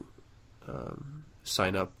review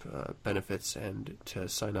sign-up benefits and to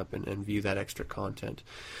sign up and view that extra content.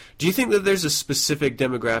 Do you think that there's a specific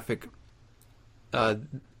demographic,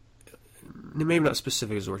 maybe not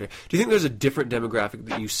specific is the word here, do you think there's a different demographic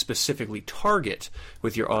that you specifically target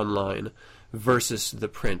with your online versus the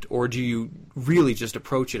print, or do you really just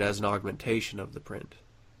approach it as an augmentation of the print?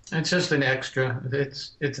 It's just an extra.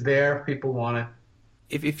 It's there. People want it.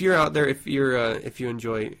 If you're out there, if you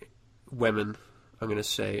enjoy women, I'm going to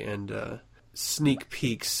say, and sneak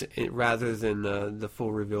peeks rather than the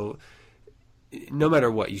full reveal, no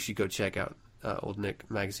matter what, you should go check out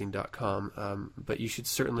oldnickmagazine.com. But you should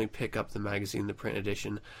certainly pick up the magazine, the print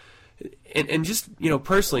edition, and just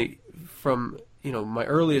personally from my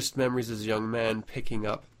earliest memories as a young man picking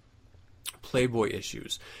up Playboy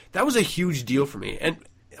issues, that was a huge deal for me. And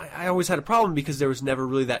I always had a problem because there was never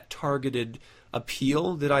really that targeted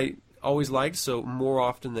appeal that I always liked. So more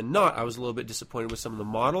often than not, I was a little bit disappointed with some of the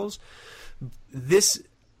models. This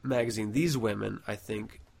magazine, these women, I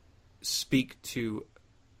think, speak to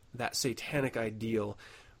that satanic ideal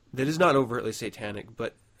that is not overtly satanic,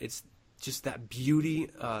 but it's just that beauty,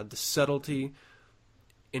 the subtlety,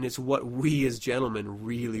 and it's what we as gentlemen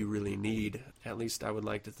really, really need. At least I would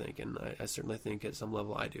like to think, and I certainly think at some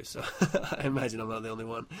level I do. So I imagine I'm not the only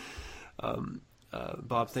one.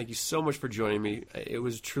 Bob, thank you so much for joining me. It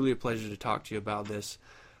was truly a pleasure to talk to you about this.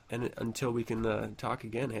 And until we can talk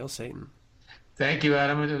again, hail Satan. Thank you,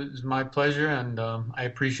 Adam. It was my pleasure, and I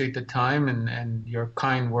appreciate the time and your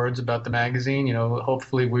kind words about the magazine.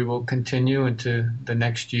 Hopefully we will continue into the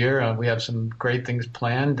next year. We have some great things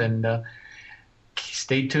planned, and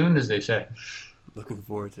stay tuned, as they say. Looking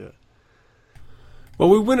forward to it. Well,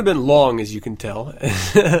 we wouldn't have been long, as you can tell.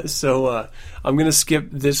 So I'm going to skip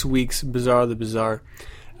this week's Bizarre the Bizarre.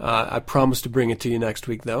 I promise to bring it to you next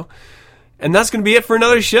week, though. And that's going to be it for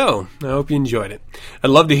another show. I hope you enjoyed it. I'd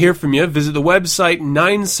love to hear from you. Visit the website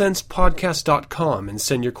 9centspodcast.com and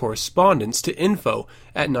send your correspondence to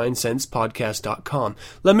info@9centspodcast.com.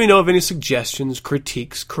 Let me know of any suggestions,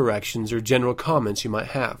 critiques, corrections, or general comments you might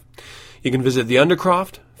have. You can visit The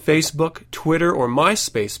Undercroft, Facebook, Twitter, or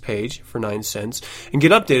MySpace page for 9 cents and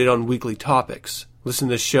get updated on weekly topics. Listen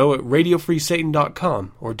to the show at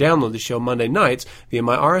radiofreesatan.com or download the show Monday nights via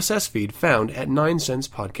my RSS feed found at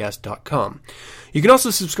 9centspodcast.com. You can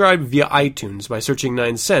also subscribe via iTunes by searching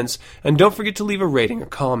 9 cents, and don't forget to leave a rating or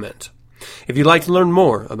comment. If you'd like to learn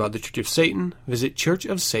more about the Church of Satan, visit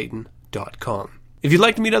churchofsatan.com. If you'd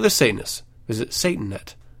like to meet other Satanists, visit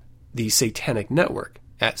SatanNet, the Satanic Network,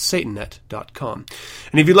 at satannet.com.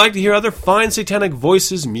 And if you'd like to hear other fine satanic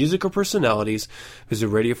voices, music, or personalities, visit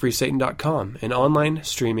radiofreesatan.com, an online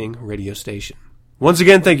streaming radio station. Once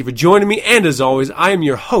again, thank you for joining me, and as always, I am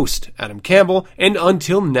your host, Adam Campbell, and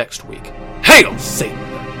until next week, Hail Satan!